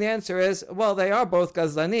 and the answer is, well, they are both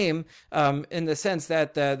gazlanim in the sense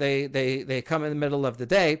that they come in the middle of the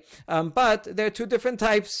day, but there are two different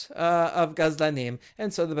types of gazlanim,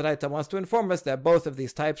 and so the Baraita wants to inform us that both of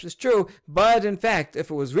these types is true. But in fact, if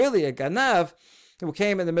it was really a ganav, who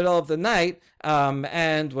came in the middle of the night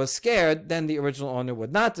and was scared, then the original owner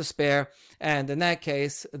would not despair, and in that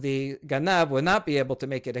case, the ganav would not be able to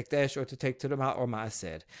make it hekdesh or to take teruma or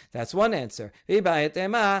maaser. That's one answer.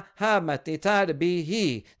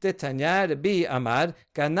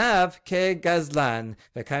 Ganav ke gazlan,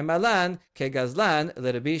 v'kaimalan ke gazlan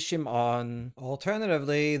l'Rabbi Shimon.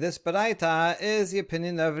 Alternatively, this baraita is the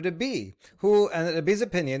opinion of Rabbi, and Rabbi's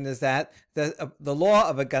opinion is that the law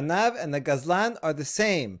of a ganav and the gazlan are the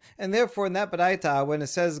same, and therefore in that baraita, when it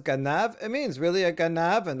says ganav, it means really a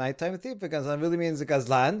ganav, a nighttime thief. A gazlan really means a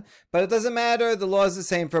gazlan, but it doesn't matter. The law is the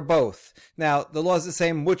same for both. Now, the law is the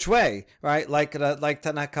same which way, right? Like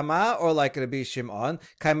Tanakama or like Rabbi Shimon.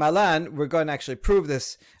 Kaimalan, we're going to actually prove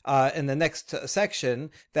this in the next section,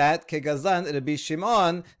 that Kegazlan Rabbi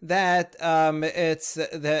Shimon, that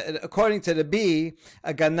according to Rabbi,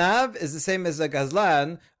 a ganav is the same as a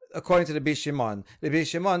gazlan. According to Rabbi Shimon, Rabbi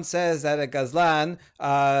Shimon says that a gazlan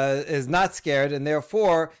is not scared, and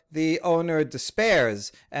therefore the owner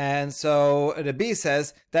despairs. And so Rabbi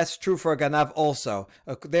says that's true for a ganav also.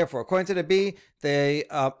 Therefore, according to Rabbi, the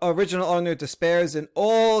original owner despairs in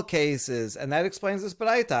all cases, and that explains this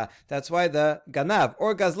baraita. That's why the ganav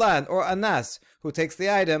or gazlan or anas who takes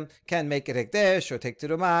the item can make it hekdesh or take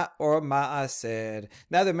teruma or maaser.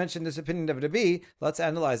 Now that I mentioned this opinion of Rabbi, let's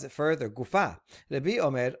analyze it further. Gufa. Rabbi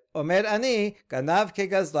Omer ani ganav ke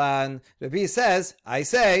gazlan. Rabbi says, I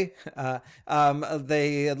say,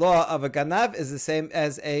 the law of a ganav is the same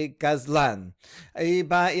as a gazlan.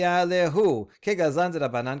 Ariel ke gazlan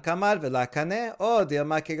Rabbanan kamar v'lakane. Oh,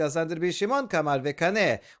 Dilma ke gazlan Rabbi Shimon kamar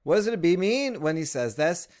v'kaneh. What does Rabbi mean when he says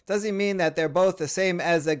this? Does he mean that they're both the same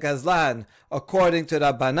as a gazlan according to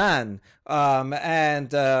Rabbanan,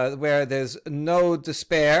 and where there's no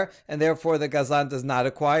despair, and therefore the gazlan does not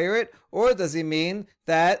acquire it? Or does he mean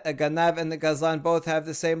that a ganav and the gazlan both have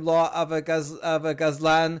the same law of a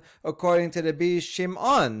gazlan according to Rabbi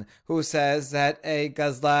Shimon, who says that a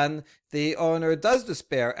gazlan, the owner does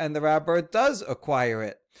despair and the robber does acquire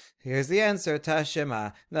it? Here's the answer.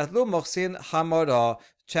 Tashema natlu mochsin hamoro.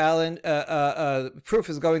 Proof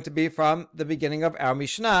is going to be from the beginning of our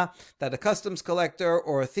Mishnah, that a customs collector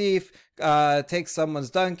or a thief takes someone's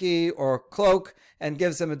donkey or cloak and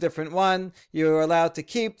gives him a different one. You're allowed to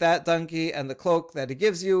keep that donkey and the cloak that he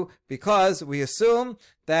gives you, because we assume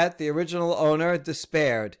that the original owner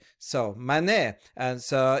despaired. So, maneh. And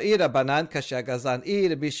so, Rabbanan kashya gazlan,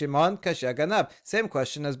 Rabbi Shimon kashya ganav. Same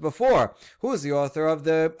question as before. Who's the author of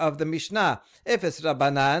the Mishnah? If it's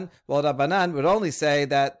Rabbanan, well, Rabbanan would only say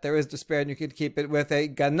that there is despair and you could keep it with a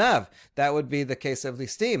ganav. That would be the case of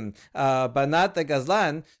listim, but not the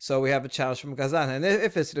gazlan. So we have a challenge from gazlan. And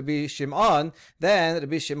if it's Rabbi Shimon, then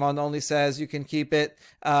Rabbi Shimon only says you can keep it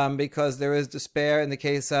because there is despair in the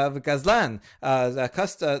case of gazlan,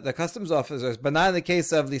 the customs officers, but not in the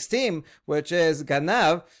case of listim, which is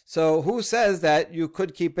ganav. So who says that you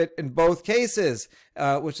could keep it in both cases?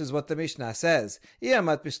 Which is what the Mishnah says. So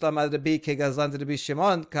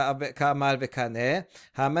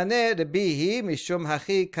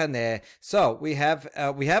we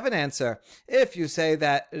have an answer. If you say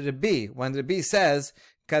that Rabbi, when Rabbi says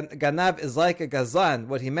ganav is like a gazlan,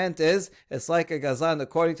 what he meant is it's like a gazlan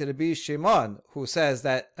according to Rabbi Shimon, who says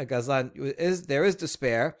that a gazlan there is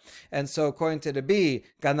despair, and so according to Rabbi,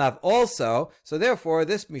 ganav also. So therefore,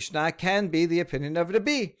 this Mishnah can be the opinion of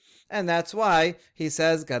Rabbi. And that's why he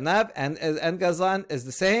says ganav and gazlan is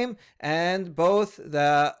the same, and both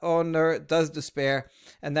the owner does despair,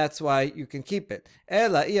 and that's why you can keep it.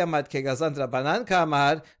 But if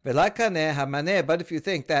you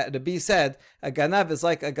think that Rabbi said a ganav is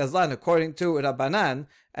like a gazlan according to Rabbanan,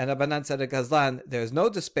 and Rabbanan said a gazlan, there's no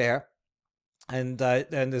despair, and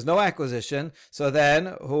there's no acquisition. So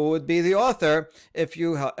then, who would be the author if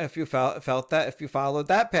you felt that, if you followed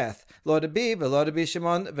that path? Lo Rabbi, v'lo Rabbi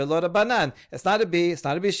Shimon, v'lo Rabbanan. It's not Rabbi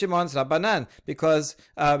Shimon, it's Rabbanan, because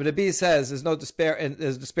Rabbi says there's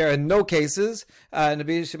despair in no cases, and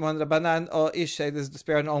Rabbi Shimon Rabbanan or Ish say there's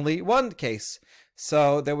despair in only one case.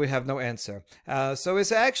 So then we have no answer. So we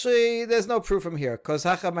say actually there's no proof from here. Because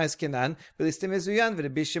we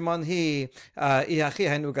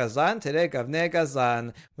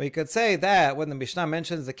could say that when the Mishnah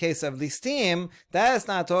mentions the case of listim, that's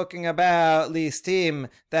not talking about listim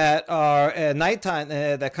that are nighttime,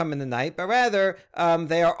 that come in the night, but rather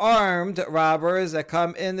they are armed robbers that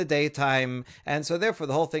come in the daytime. And so therefore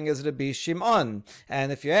the whole thing is Rabbi Shimon.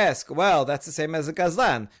 And if you ask, well, that's the same as a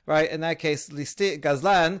gazlan, right? In that case, listim,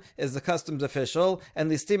 Gazlan is the customs official,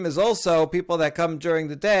 and listim is also people that come during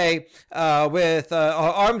the day with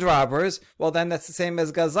armed robbers. Well, then that's the same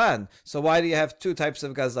as Gazlan. So why do you have two types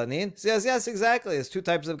of Gazlanim? So yes, exactly. It's two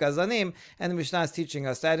types of Gazlanim, and the Mishnah is teaching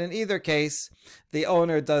us that in either case, the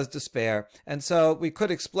owner does despair. And so we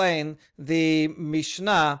could explain the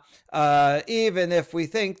Mishnah even if we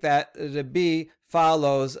think that Rabbi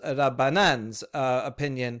follows Rabbanan's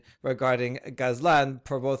opinion regarding Gazlan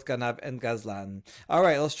for both Ganav and Gazlan. All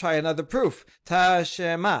right, let's try another proof.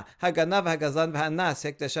 Tashema Haganav Hagazlan v'Hanas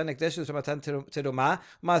Hekdeshan Hekdeshu Shematan Teruma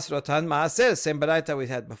Masrotan Maaser. Same baraita we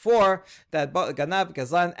had before, that Ganav,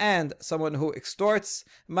 Gazlan, and someone who extorts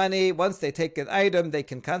money, once they take an item, they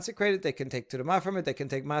can consecrate it, they can take Teruma from it, they can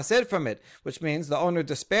take Maaser from it, which means the owner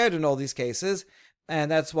despaired in all these cases,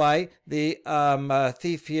 and that's why the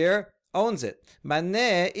thief here owns it.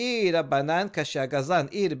 Maneh ir Rabbanan kashya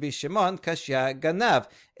Gazlan, ir Bishimon kashya Ganav.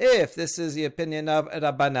 If this is the opinion of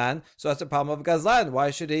Rabbanan, so that's a problem of Gazlan.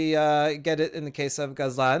 Why should he get it in the case of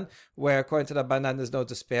Gazlan, where according to Rabbanan there's no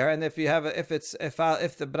despair? And if the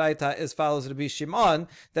Braita follows Rabbi Shimon,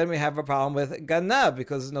 then we have a problem with Ganav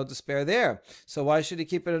because there's no despair there. So why should he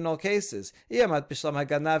keep it in all cases? So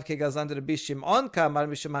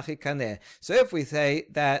if we say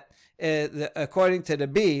that according to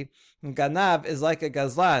Rabbi, Ganav is like a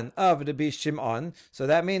Gazlan of Rabbi Shimon, so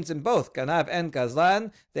that means in both Ganav and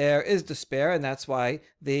Gazlan there is despair, and that's why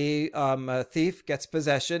the thief gets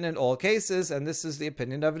possession in all cases, and this is the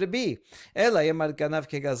opinion of Rabbi. But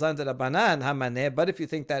if you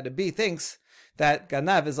think that Rabbi thinks that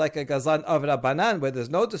Ganav is like a Gazlan of Rabbanan where there's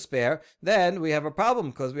no despair, then we have a problem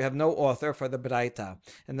because we have no author for the Braita.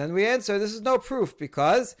 And then we answer, this is no proof,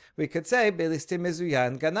 because we could say Belistim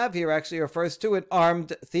Mizuyan. Ganav here actually refers to an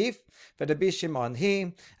armed thief, but Rabbi Shimon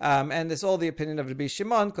and it's all the opinion of Rabbi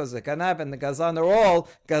Shimon because the Ganav and the Gazlan are all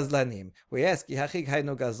Gazlanim. We ask, Yihachig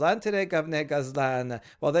Hainu Gazlan today, Gavne Gazlan.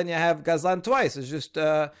 Well, then you have Gazlan twice. It's just,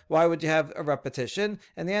 why would you have a repetition?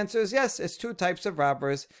 And the answer is yes, it's two types of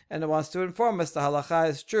robbers, and it wants to inform us the halacha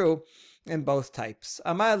is true in both types.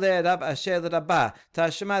 Amar le Rav Asher Rabba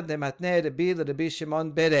Tashma de Matne Rabbi Rabbi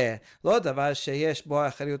Shimon Bere Lo Davar Sheyesh Bo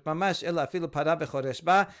Achariyut Mamash Ela Afilu Para Bechoresh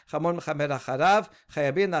Ba Chamon Mechamer Acharav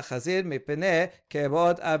Chayabin Nachazir Mipnei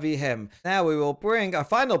Kevod Avihem. Now we will bring a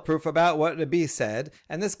final proof about what Rabbi said,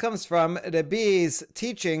 and this comes from Rabbi's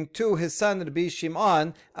teaching to his son Rabbi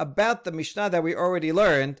Shimon about the Mishnah that we already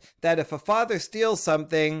learned, that if a father steals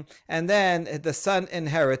something and then the son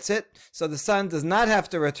inherits it, so the son does not have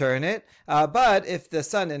to return it, but if the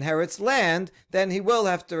son inherits land, then he will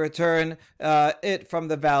have to return it from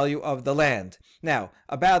the value of the land. Now,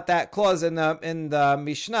 about that clause in the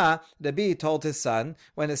Mishnah, Rabbi told his son,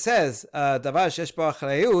 when it says davar shesh bo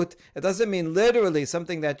achrayut, it doesn't mean literally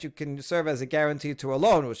something that you can serve as a guarantee to a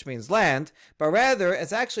loan, which means land, but rather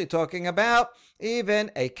it's actually talking about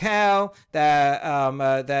even a cow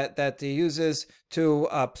that he uses to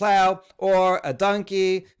plow, or a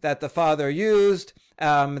donkey that the father used,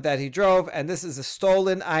 that he drove, and this is a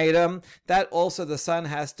stolen item, that also the son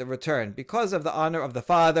has to return. Because of the honor of the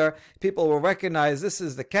father, people will recognize this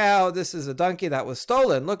is the cow, this is a donkey that was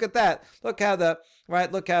stolen. Look at that. Look how the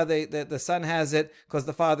son has it because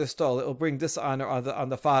the father stole it. It will bring dishonor on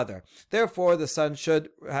the father. Therefore, the son should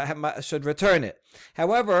return it.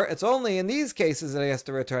 However, it's only in these cases that he has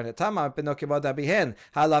to return it.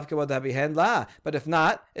 But if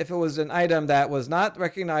not, if it was an item that was not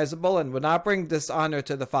recognizable and would not bring dishonor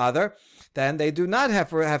to the father, then they do not have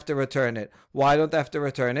to return it. Why don't they have to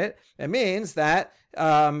return it? It means that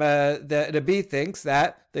the Rabbi thinks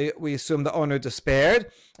that we assume the owner despaired,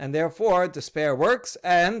 and therefore despair works,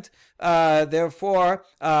 and therefore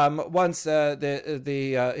once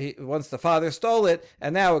the father stole it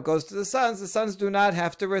and now it goes to the sons do not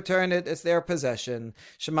have to return it. It's their possession.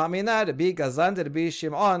 Shema mina Rabbi Gazlan Rabbi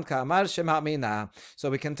Shimon Ka'amar Shema mina. So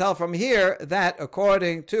we can tell from here that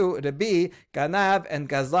according to Rabbi, Ganav and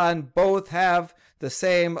Gazlan both have the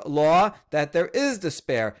same law, that there is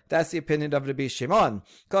despair. That's the opinion of Rabbi Shimon.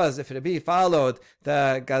 Because if Rabbi followed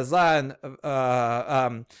the Gazlan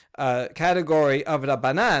category of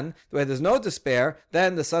Rabbanan, where there's no despair,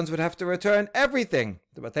 then the sons would have to return everything.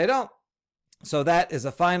 But they don't. So that is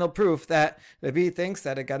a final proof that Rabbi thinks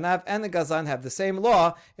that a Ganav and a Gazlan have the same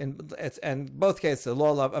law, in both cases, the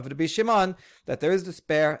law of Rabbi Shimon, that there is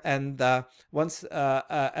despair, and therefore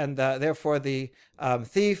the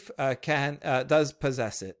thief does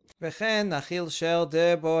possess it. So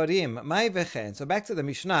back to the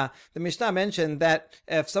Mishnah. The Mishnah mentioned that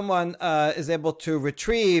if someone is able to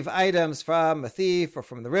retrieve items from a thief or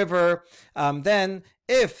from the river, then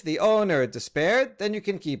If the owner despaired, then you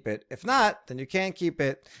can keep it. If not, then you can't keep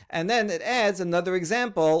it. And then it adds another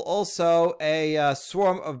example, also a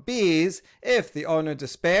swarm of bees. If the owner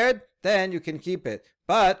despaired, then you can keep it.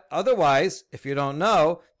 But otherwise, if you don't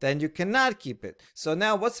know, then you cannot keep it. So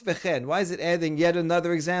now what's v'chen? Why is it adding yet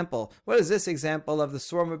another example? What does this example of the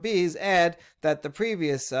swarm of bees add that the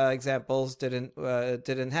previous examples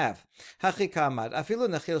didn't have? Hachi kamad. Afilu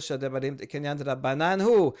nechil shadebarim dekenyan rabbanan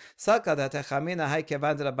hu. Salka datechamina hai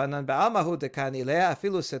kevan rabbanan ba'alma hu dekani lea.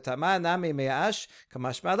 Afilu setama nami me'ash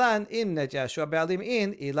kamash malan in net yashua be'alim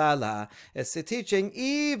in ilala. It's the teaching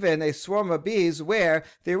even a swarm of bees where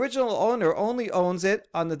the original owner only owns it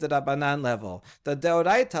on the Rabbanan level. The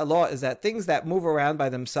Deoraita law is that things that move around by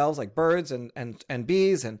themselves, like birds and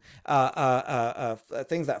bees and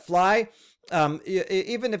things that fly,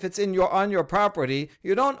 even if it's on your property,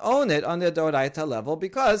 you don't own it on the Doraita level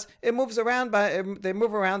because it moves around they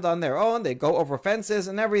move around on their own, they go over fences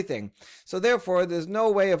and everything. So therefore, there's no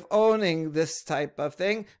way of owning this type of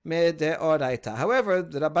thing, Me'deoraita. However,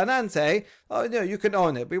 the Rabbanan say, you can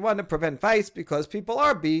own it. We want to prevent fights because people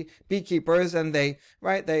are beekeepers and they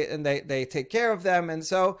take care of them, and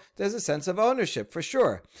so there's a sense of ownership for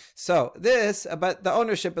sure. So but the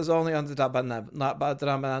ownership is only on the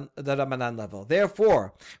Rabbanan level.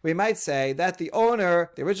 Therefore, we might say that the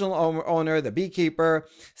original owner, the beekeeper,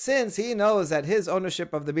 since he knows that his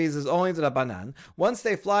ownership of the bees is only the Rabbanan, once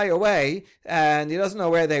they fly away and he doesn't know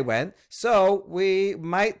where they went, so we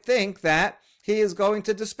might think that he is going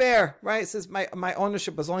to despair, right? Since my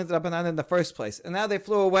ownership was only the Rabbanan in the first place, and now they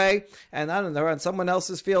flew away, and I don't know, they're on someone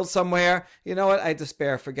else's field somewhere. You know what? I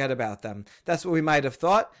despair. Forget about them. That's what we might have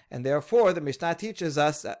thought, and therefore the Mishnah teaches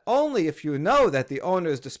us that only if you know that the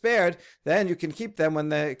owner is despaired, then you can keep them when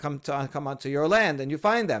they come onto your land and you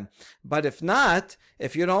find them. But if not,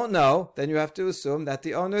 if you don't know, then you have to assume that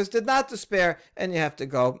the owners did not despair, and you have to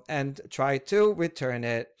go and try to return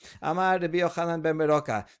it. Amar Rabbi Yochanan ben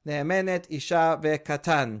Beroka, ne'emenet isha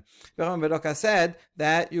ve'katan. Rabbi Beroka said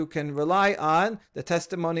that you can rely on the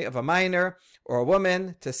testimony of a minor or a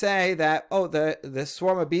woman to say that, the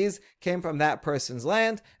swarm of bees came from that person's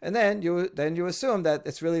land, and then you assume that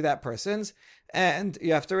it's really that person's, and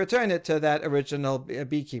you have to return it to that original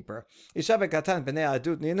beekeeper. Isha ve'katan b'nei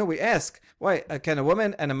adut ninu. We ask, why can a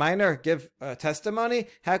woman and a minor give testimony?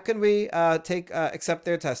 How can we accept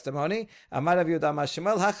their testimony? Amar Rav Yehuda Amar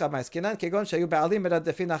Shmuel hacha ma'askinan kegon shayu ba'alim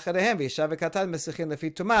meradefin acharehem v'isha ve'katan mesichin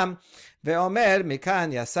lefi tumam ve'omer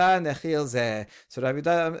mikan yasa nechil zeh. So Rav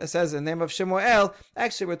Yehuda says in the name of Shmuel,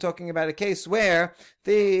 actually we're talking about a case where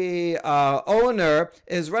the owner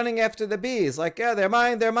is running after the bees, like, they're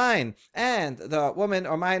mine, and the woman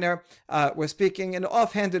or minor were speaking in an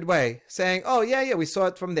offhanded way, saying, we saw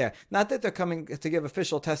it from there. Not that they're coming to give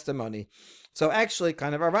official testimony. So actually,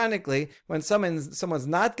 kind of ironically, when someone's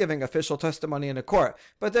not giving official testimony in a court,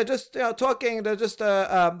 but they're just talking, they're just they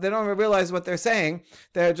don't even realize what they're saying.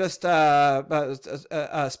 They're just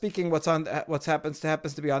speaking what happens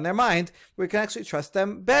to be on their mind. We can actually trust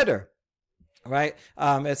them better. Right?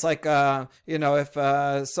 It's like,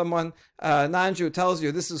 if someone, non-Jew, tells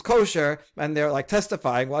you this is kosher and they're like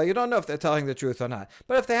testifying, well, you don't know if they're telling the truth or not.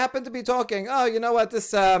 But if they happen to be talking, you know what,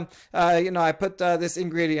 this, I put this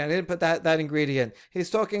ingredient, I didn't put that ingredient.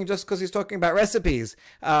 He's talking just because he's talking about recipes,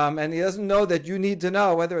 and he doesn't know that you need to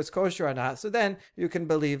know whether it's kosher or not. So then you can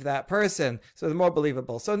believe that person. So they're more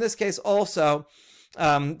believable. So in this case also,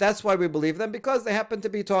 that's why we believe them, because they happen to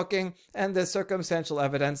be talking and there's circumstantial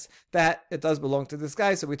evidence that it does belong to this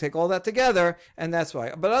guy. So we take all that together, and that's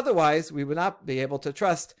why. But otherwise, we would not be able to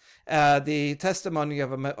trust the testimony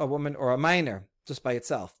of a woman or a minor just by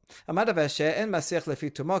itself. And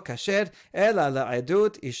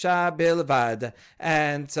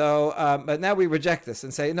so, but now we reject this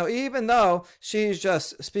and say, no, even though she's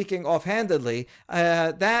just speaking offhandedly,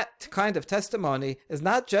 that kind of testimony is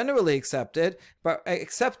not generally accepted, but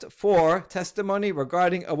except for testimony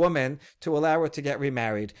regarding a woman to allow her to get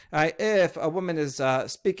remarried. If a woman is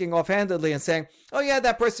speaking offhandedly and saying,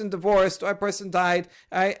 that person divorced or that person died,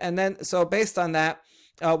 and then so based on that,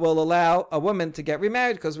 will allow a woman to get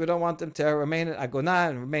remarried because we don't want them to remain in agonah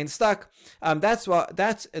and remain stuck. That's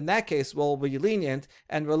in that case we'll be lenient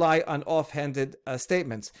and rely on offhanded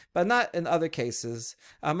statements, but not in other cases.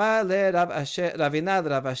 Amar le Rav Ravina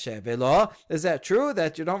Rav Asher velo. Is that true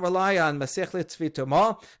that you don't rely on masech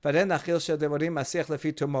letzvitumo? But in achil shedevorim masech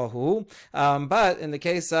lefitumohu. But in the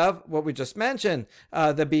case of what we just mentioned,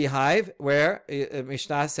 the beehive, where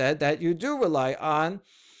Mishnah said that you do rely on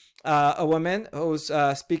a woman who's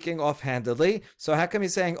speaking offhandedly. So how come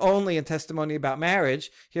he's saying only in testimony about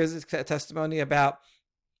marriage? Here's a testimony about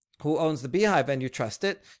who owns the beehive and you trust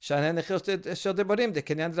it. No,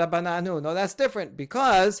 that's different,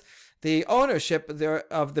 because the ownership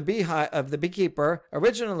of the beehive, of the beekeeper,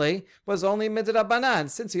 originally was only midrabanan.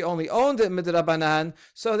 Since he only owned it midrabanan,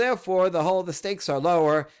 so therefore the stakes are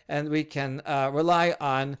lower, and we can rely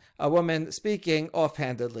on a woman speaking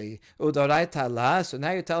offhandedly. Udoraita la. So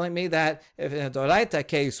now you're telling me that if in a doraita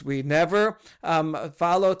case we never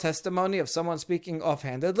follow testimony of someone speaking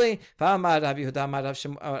offhandedly. V'amar Rav Yehuda amar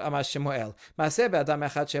Amar Shemuel. Maaseh be'adam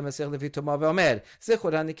echad she'masech levitumo ve'omer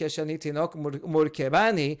zichurani keshani tinok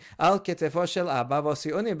murkebani על כתפו של אבא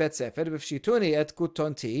והוציאוני בית ספר והפשיטוני את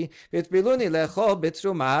כותונתי והטבילוני לאכול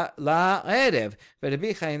בתרומה לערב.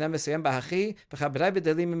 ורבי חנינא מסיים באחי וחברי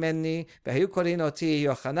בדלים ממני והיו קוראים אותי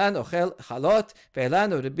יוחנן אוכל חלות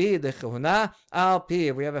והעלנו רבי לכהונה על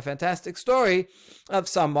פיו. We have a fantastic story of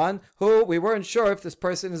someone who we weren't sure if this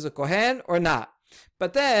person is a Kohen or not.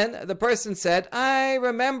 But then the person said, I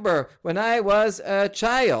remember when I was a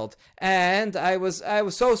child and I was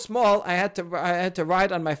so small I had to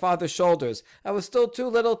ride on my father's shoulders. I was still too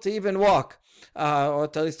little to even walk, or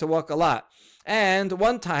at least to walk a lot. And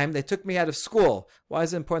one time they took me out of school. Why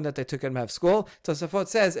is it important that they took him out of school? Tosafot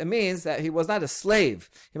says it means that he was not a slave.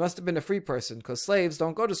 He must have been a free person, because slaves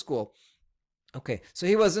don't go to school. Okay, so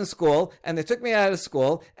he was in school, and they took me out of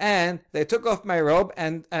school, and they took off my robe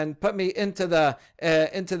and put me into the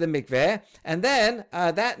mikveh, and then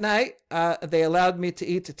that night they allowed me to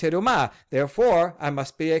eat terumah. Therefore, I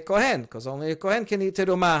must be a kohen, because only a kohen can eat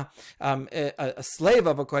terumah. A slave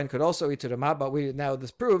of a kohen could also eat terumah, but now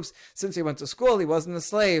this proves since he went to school, he wasn't a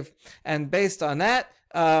slave, and based on that.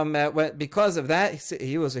 Because of that,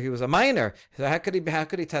 he was a minor. So how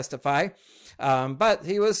could he testify? But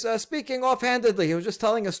he was speaking offhandedly. He was just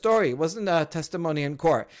telling a story. It wasn't a testimony in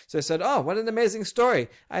court. So I said, oh, what an amazing story.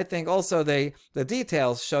 I think also the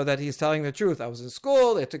details show that he's telling the truth. I was in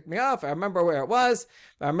school. They took me off. I remember where it was.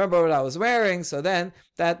 I remember what I was wearing. So then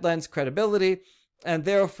that lends credibility. And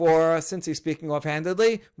therefore, since he's speaking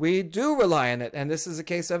offhandedly, we do rely on it. And this is a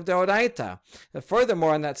case of Deoraita.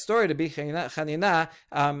 Furthermore, in that story, Rabbi Chanina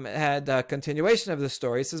had a continuation of the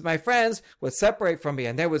story. He says, my friends would separate from me,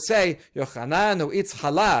 and they would say, Yochanan who eats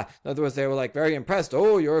challah. In other words, they were like very impressed.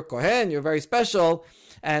 Oh, you're a Kohen, you're very special.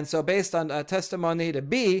 And so based on a testimony to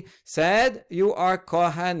be said, you are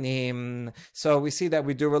Kohanim. So we see that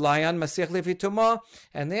we do rely on Masich Levitumo.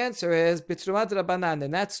 And the answer is, Bitrumat Rabbanan.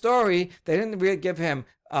 In that story, they didn't really give him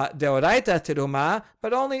Deoraita Terumah,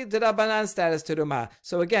 but only the Rabbanan status Terumah.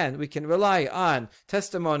 So again, we can rely on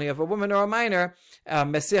testimony of a woman or a minor,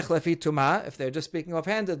 Masich Levituma, if they're just speaking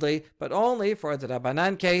offhandedly, but only for the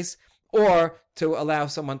Rabbanan case, or to allow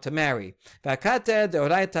someone to marry. Vakate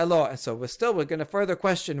deoraita lo. And so we're going to further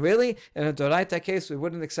question, really, in a deoraita case, we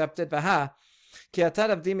wouldn't accept it. Vaha. Ki ata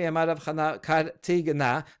Rav Dimi amar Rav Chana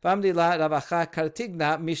kartigna, v'amri la Rav Acha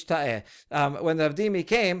kartigna mishta'eh. When Rav Dimi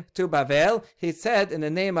came to Bavel, he said in the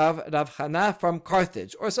name of Rav Chana from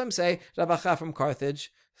Carthage, or some say Rav Acha from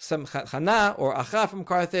Carthage. Some Chana or Acha from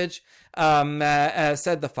Carthage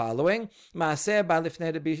said the following: Maaseh ba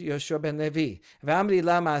lifnei Rabbi Yoshua ben Levi, v'amri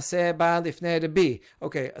la maaseh ba lifnei Rabbi.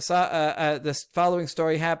 Okay, so this following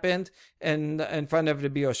story happened in front of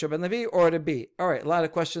Rabbi Yoshua ben Levi or Rabbi. All right, a lot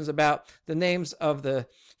of questions about the names of the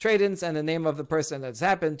trade-ins and the name of the person that's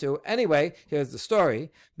happened to. Anyway, here's the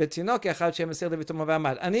story. Betinok echad she'masir levitumo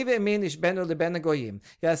v'amar ani ve'emin ishbenu leben hagoyim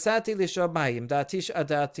yasati lishob mayim da'ati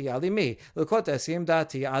adati al imi l'kot asim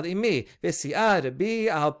da'ati al imi v'si'ah Rabbi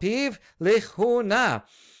al piv lichuna.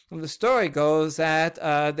 And the story goes that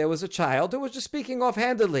there was a child who was just speaking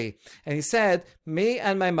offhandedly, and he said, "Me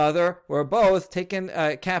and my mother were both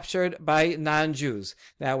captured by non-Jews."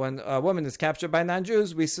 Now, when a woman is captured by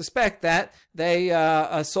non-Jews, we suspect that they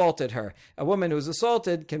assaulted her. A woman who's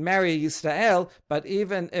assaulted can marry Yisrael, but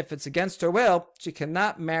even if it's against her will, she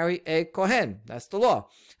cannot marry a Kohen. That's the law.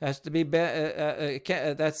 It has to be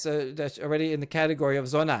that's already in the category of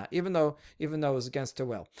zonah, even though it was against her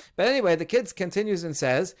will. But anyway, the kid continues and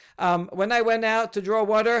says, when I went out to draw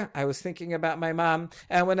water, I was thinking about my mom,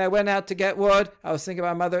 and when I went out to get wood, I was thinking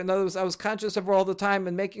about my mother. In other words, I was conscious of her all the time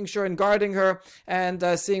and making sure and guarding her and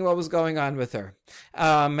seeing what was going on with her.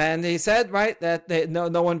 And he said, right, that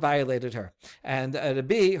no one violated her. And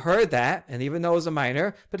Rabbi heard that, and even though it was a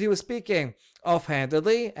minor, but he was speaking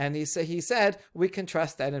offhandedly, and he said we can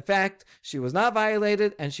trust that in fact she was not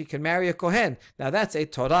violated and she can marry a Kohen. Now that's a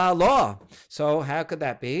Torah law. So how could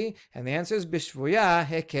that be? And the answer is bishvuya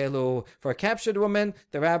hekelu. For a captured woman,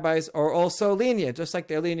 the rabbis are also lenient, just like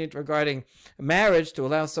they're lenient regarding marriage to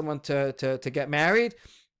allow someone to get married.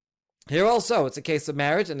 Here also, it's a case of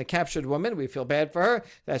marriage and a captured woman. We feel bad for her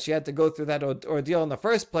that she had to go through that ordeal in the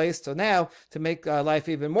first place. So now, to make life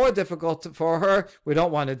even more difficult for her, we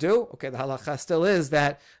don't want to do. Okay, the halacha still is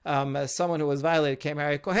that someone who was violated can't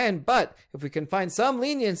marry a kohen. But if we can find some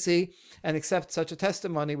leniency and accept such a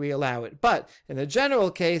testimony, we allow it. But in the general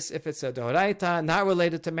case, if it's a doraita, not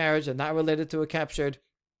related to marriage and not related to a captured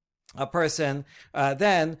a person,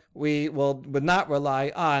 then we would not rely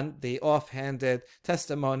on the offhanded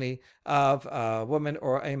testimony of a woman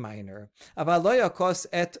or a minor. Aval lo yakos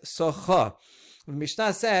et socho. The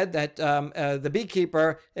Mishnah said that the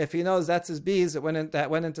beekeeper, if he knows that's his bees that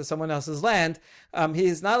went into someone else's land,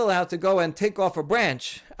 he's not allowed to go and take off a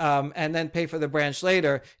branch and then pay for the branch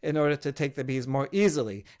later in order to take the bees more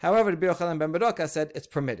easily. However, Rabbi Yochanan ben Beroka said it's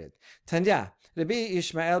permitted. Tanya, Rabbi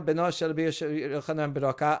Ishmael beno shel Rabbi Yochanan ben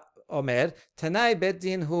Beroka אומר, תנאי בית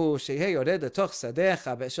דין הוא שיהיה יורד לתוך שדה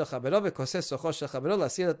של חברו וכוסס סוחו של חברו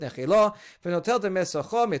להסיר את נחילו ונוטל דמי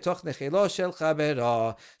סוחו מתוך נחילו של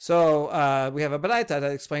חברו. So we have a baraita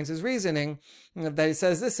that explains his reasoning, that he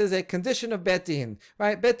says this is a condition of Bet Din,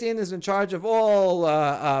 right? Bet Din is in charge of all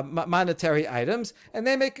monetary items, and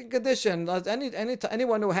they make a condition.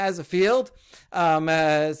 Anyone who has a field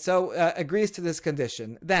agrees to this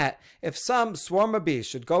condition, that if some swarm of bees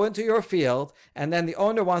should go into your field and then the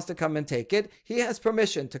owner wants to come and take it, he has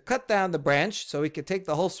permission to cut down the branch so he can take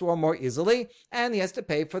the whole swarm more easily, and he has to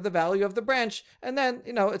pay for the value of the branch, and then,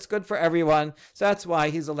 it's good for everyone. So that's why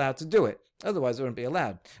he's allowed to do it. Otherwise, it wouldn't be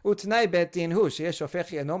allowed. Utnai bet din hu sheyesh shofech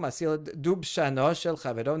yeno masil dubshano shel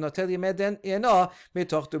chavero notel yemeden yeno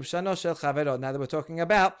mitoch dubshano shel chavero. Now that we're talking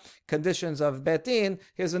about conditions of bet din,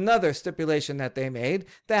 here's another stipulation that they made,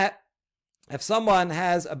 that if someone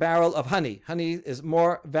has a barrel of honey is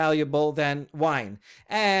more valuable than wine,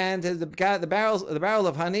 and the barrel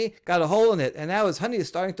of honey got a hole in it, and now his honey is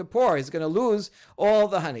starting to pour, he's going to lose all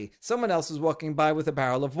the honey. Someone else is walking by with a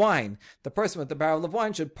barrel of wine. The person with the barrel of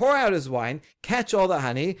wine should pour out his wine, catch all the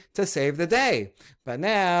honey to save the day. But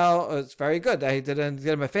now, it's very good that he didn't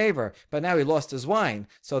get him a favor, but now he lost his wine.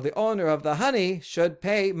 So the owner of the honey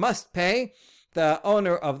must pay the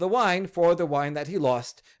owner of the wine for the wine that he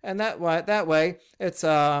lost, and that way it's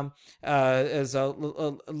the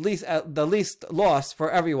least loss for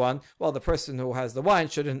everyone. Well, the person who has the wine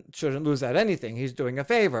shouldn't lose out anything. He's doing a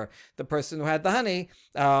favor. The person who had the honey,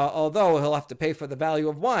 although he'll have to pay for the value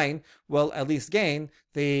of wine, will at least gain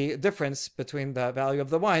the difference between the value of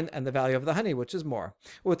the wine and the value of the honey, which is more.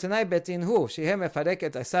 Utanai betin hu shehem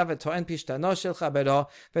mefareket asav v'toen pishtano shel chavero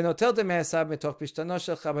v'notel demei asav mitoch pishtano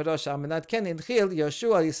shel chavero she'almanat ken inchil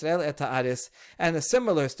Yoshua Yisrael et haaretz. And a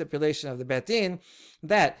similar stipulation of the bet din,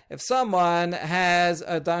 that if someone has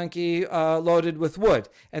a donkey loaded with wood,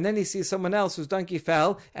 and then he sees someone else whose donkey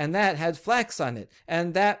fell, and that had flax on it,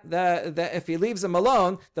 and that if he leaves them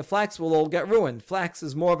alone, the flax will all get ruined. Flax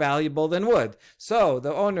is more valuable than wood. So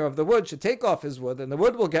the owner of the wood should take off his wood, and the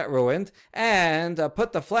wood will get ruined, and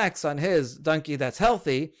put the flax on his donkey that's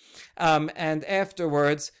healthy, and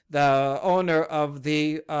afterwards the owner of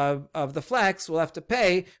the flax will have to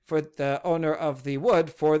pay for the owner of the wood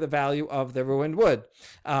for the value of the ruined wood.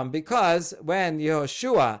 Because when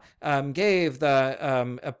Yehoshua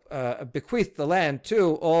bequeathed the land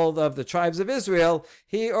to all of the tribes of Israel,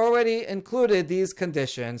 he already included these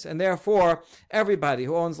conditions, and therefore everybody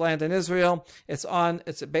who owns land in Israel, it's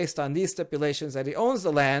based on these stipulations that he owns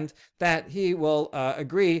the land, that he will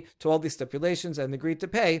agree to all these stipulations and agree to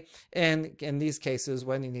pay in these cases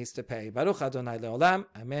when he needs to pay. Baruch Adonai Leolam,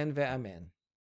 Amen ve'amen.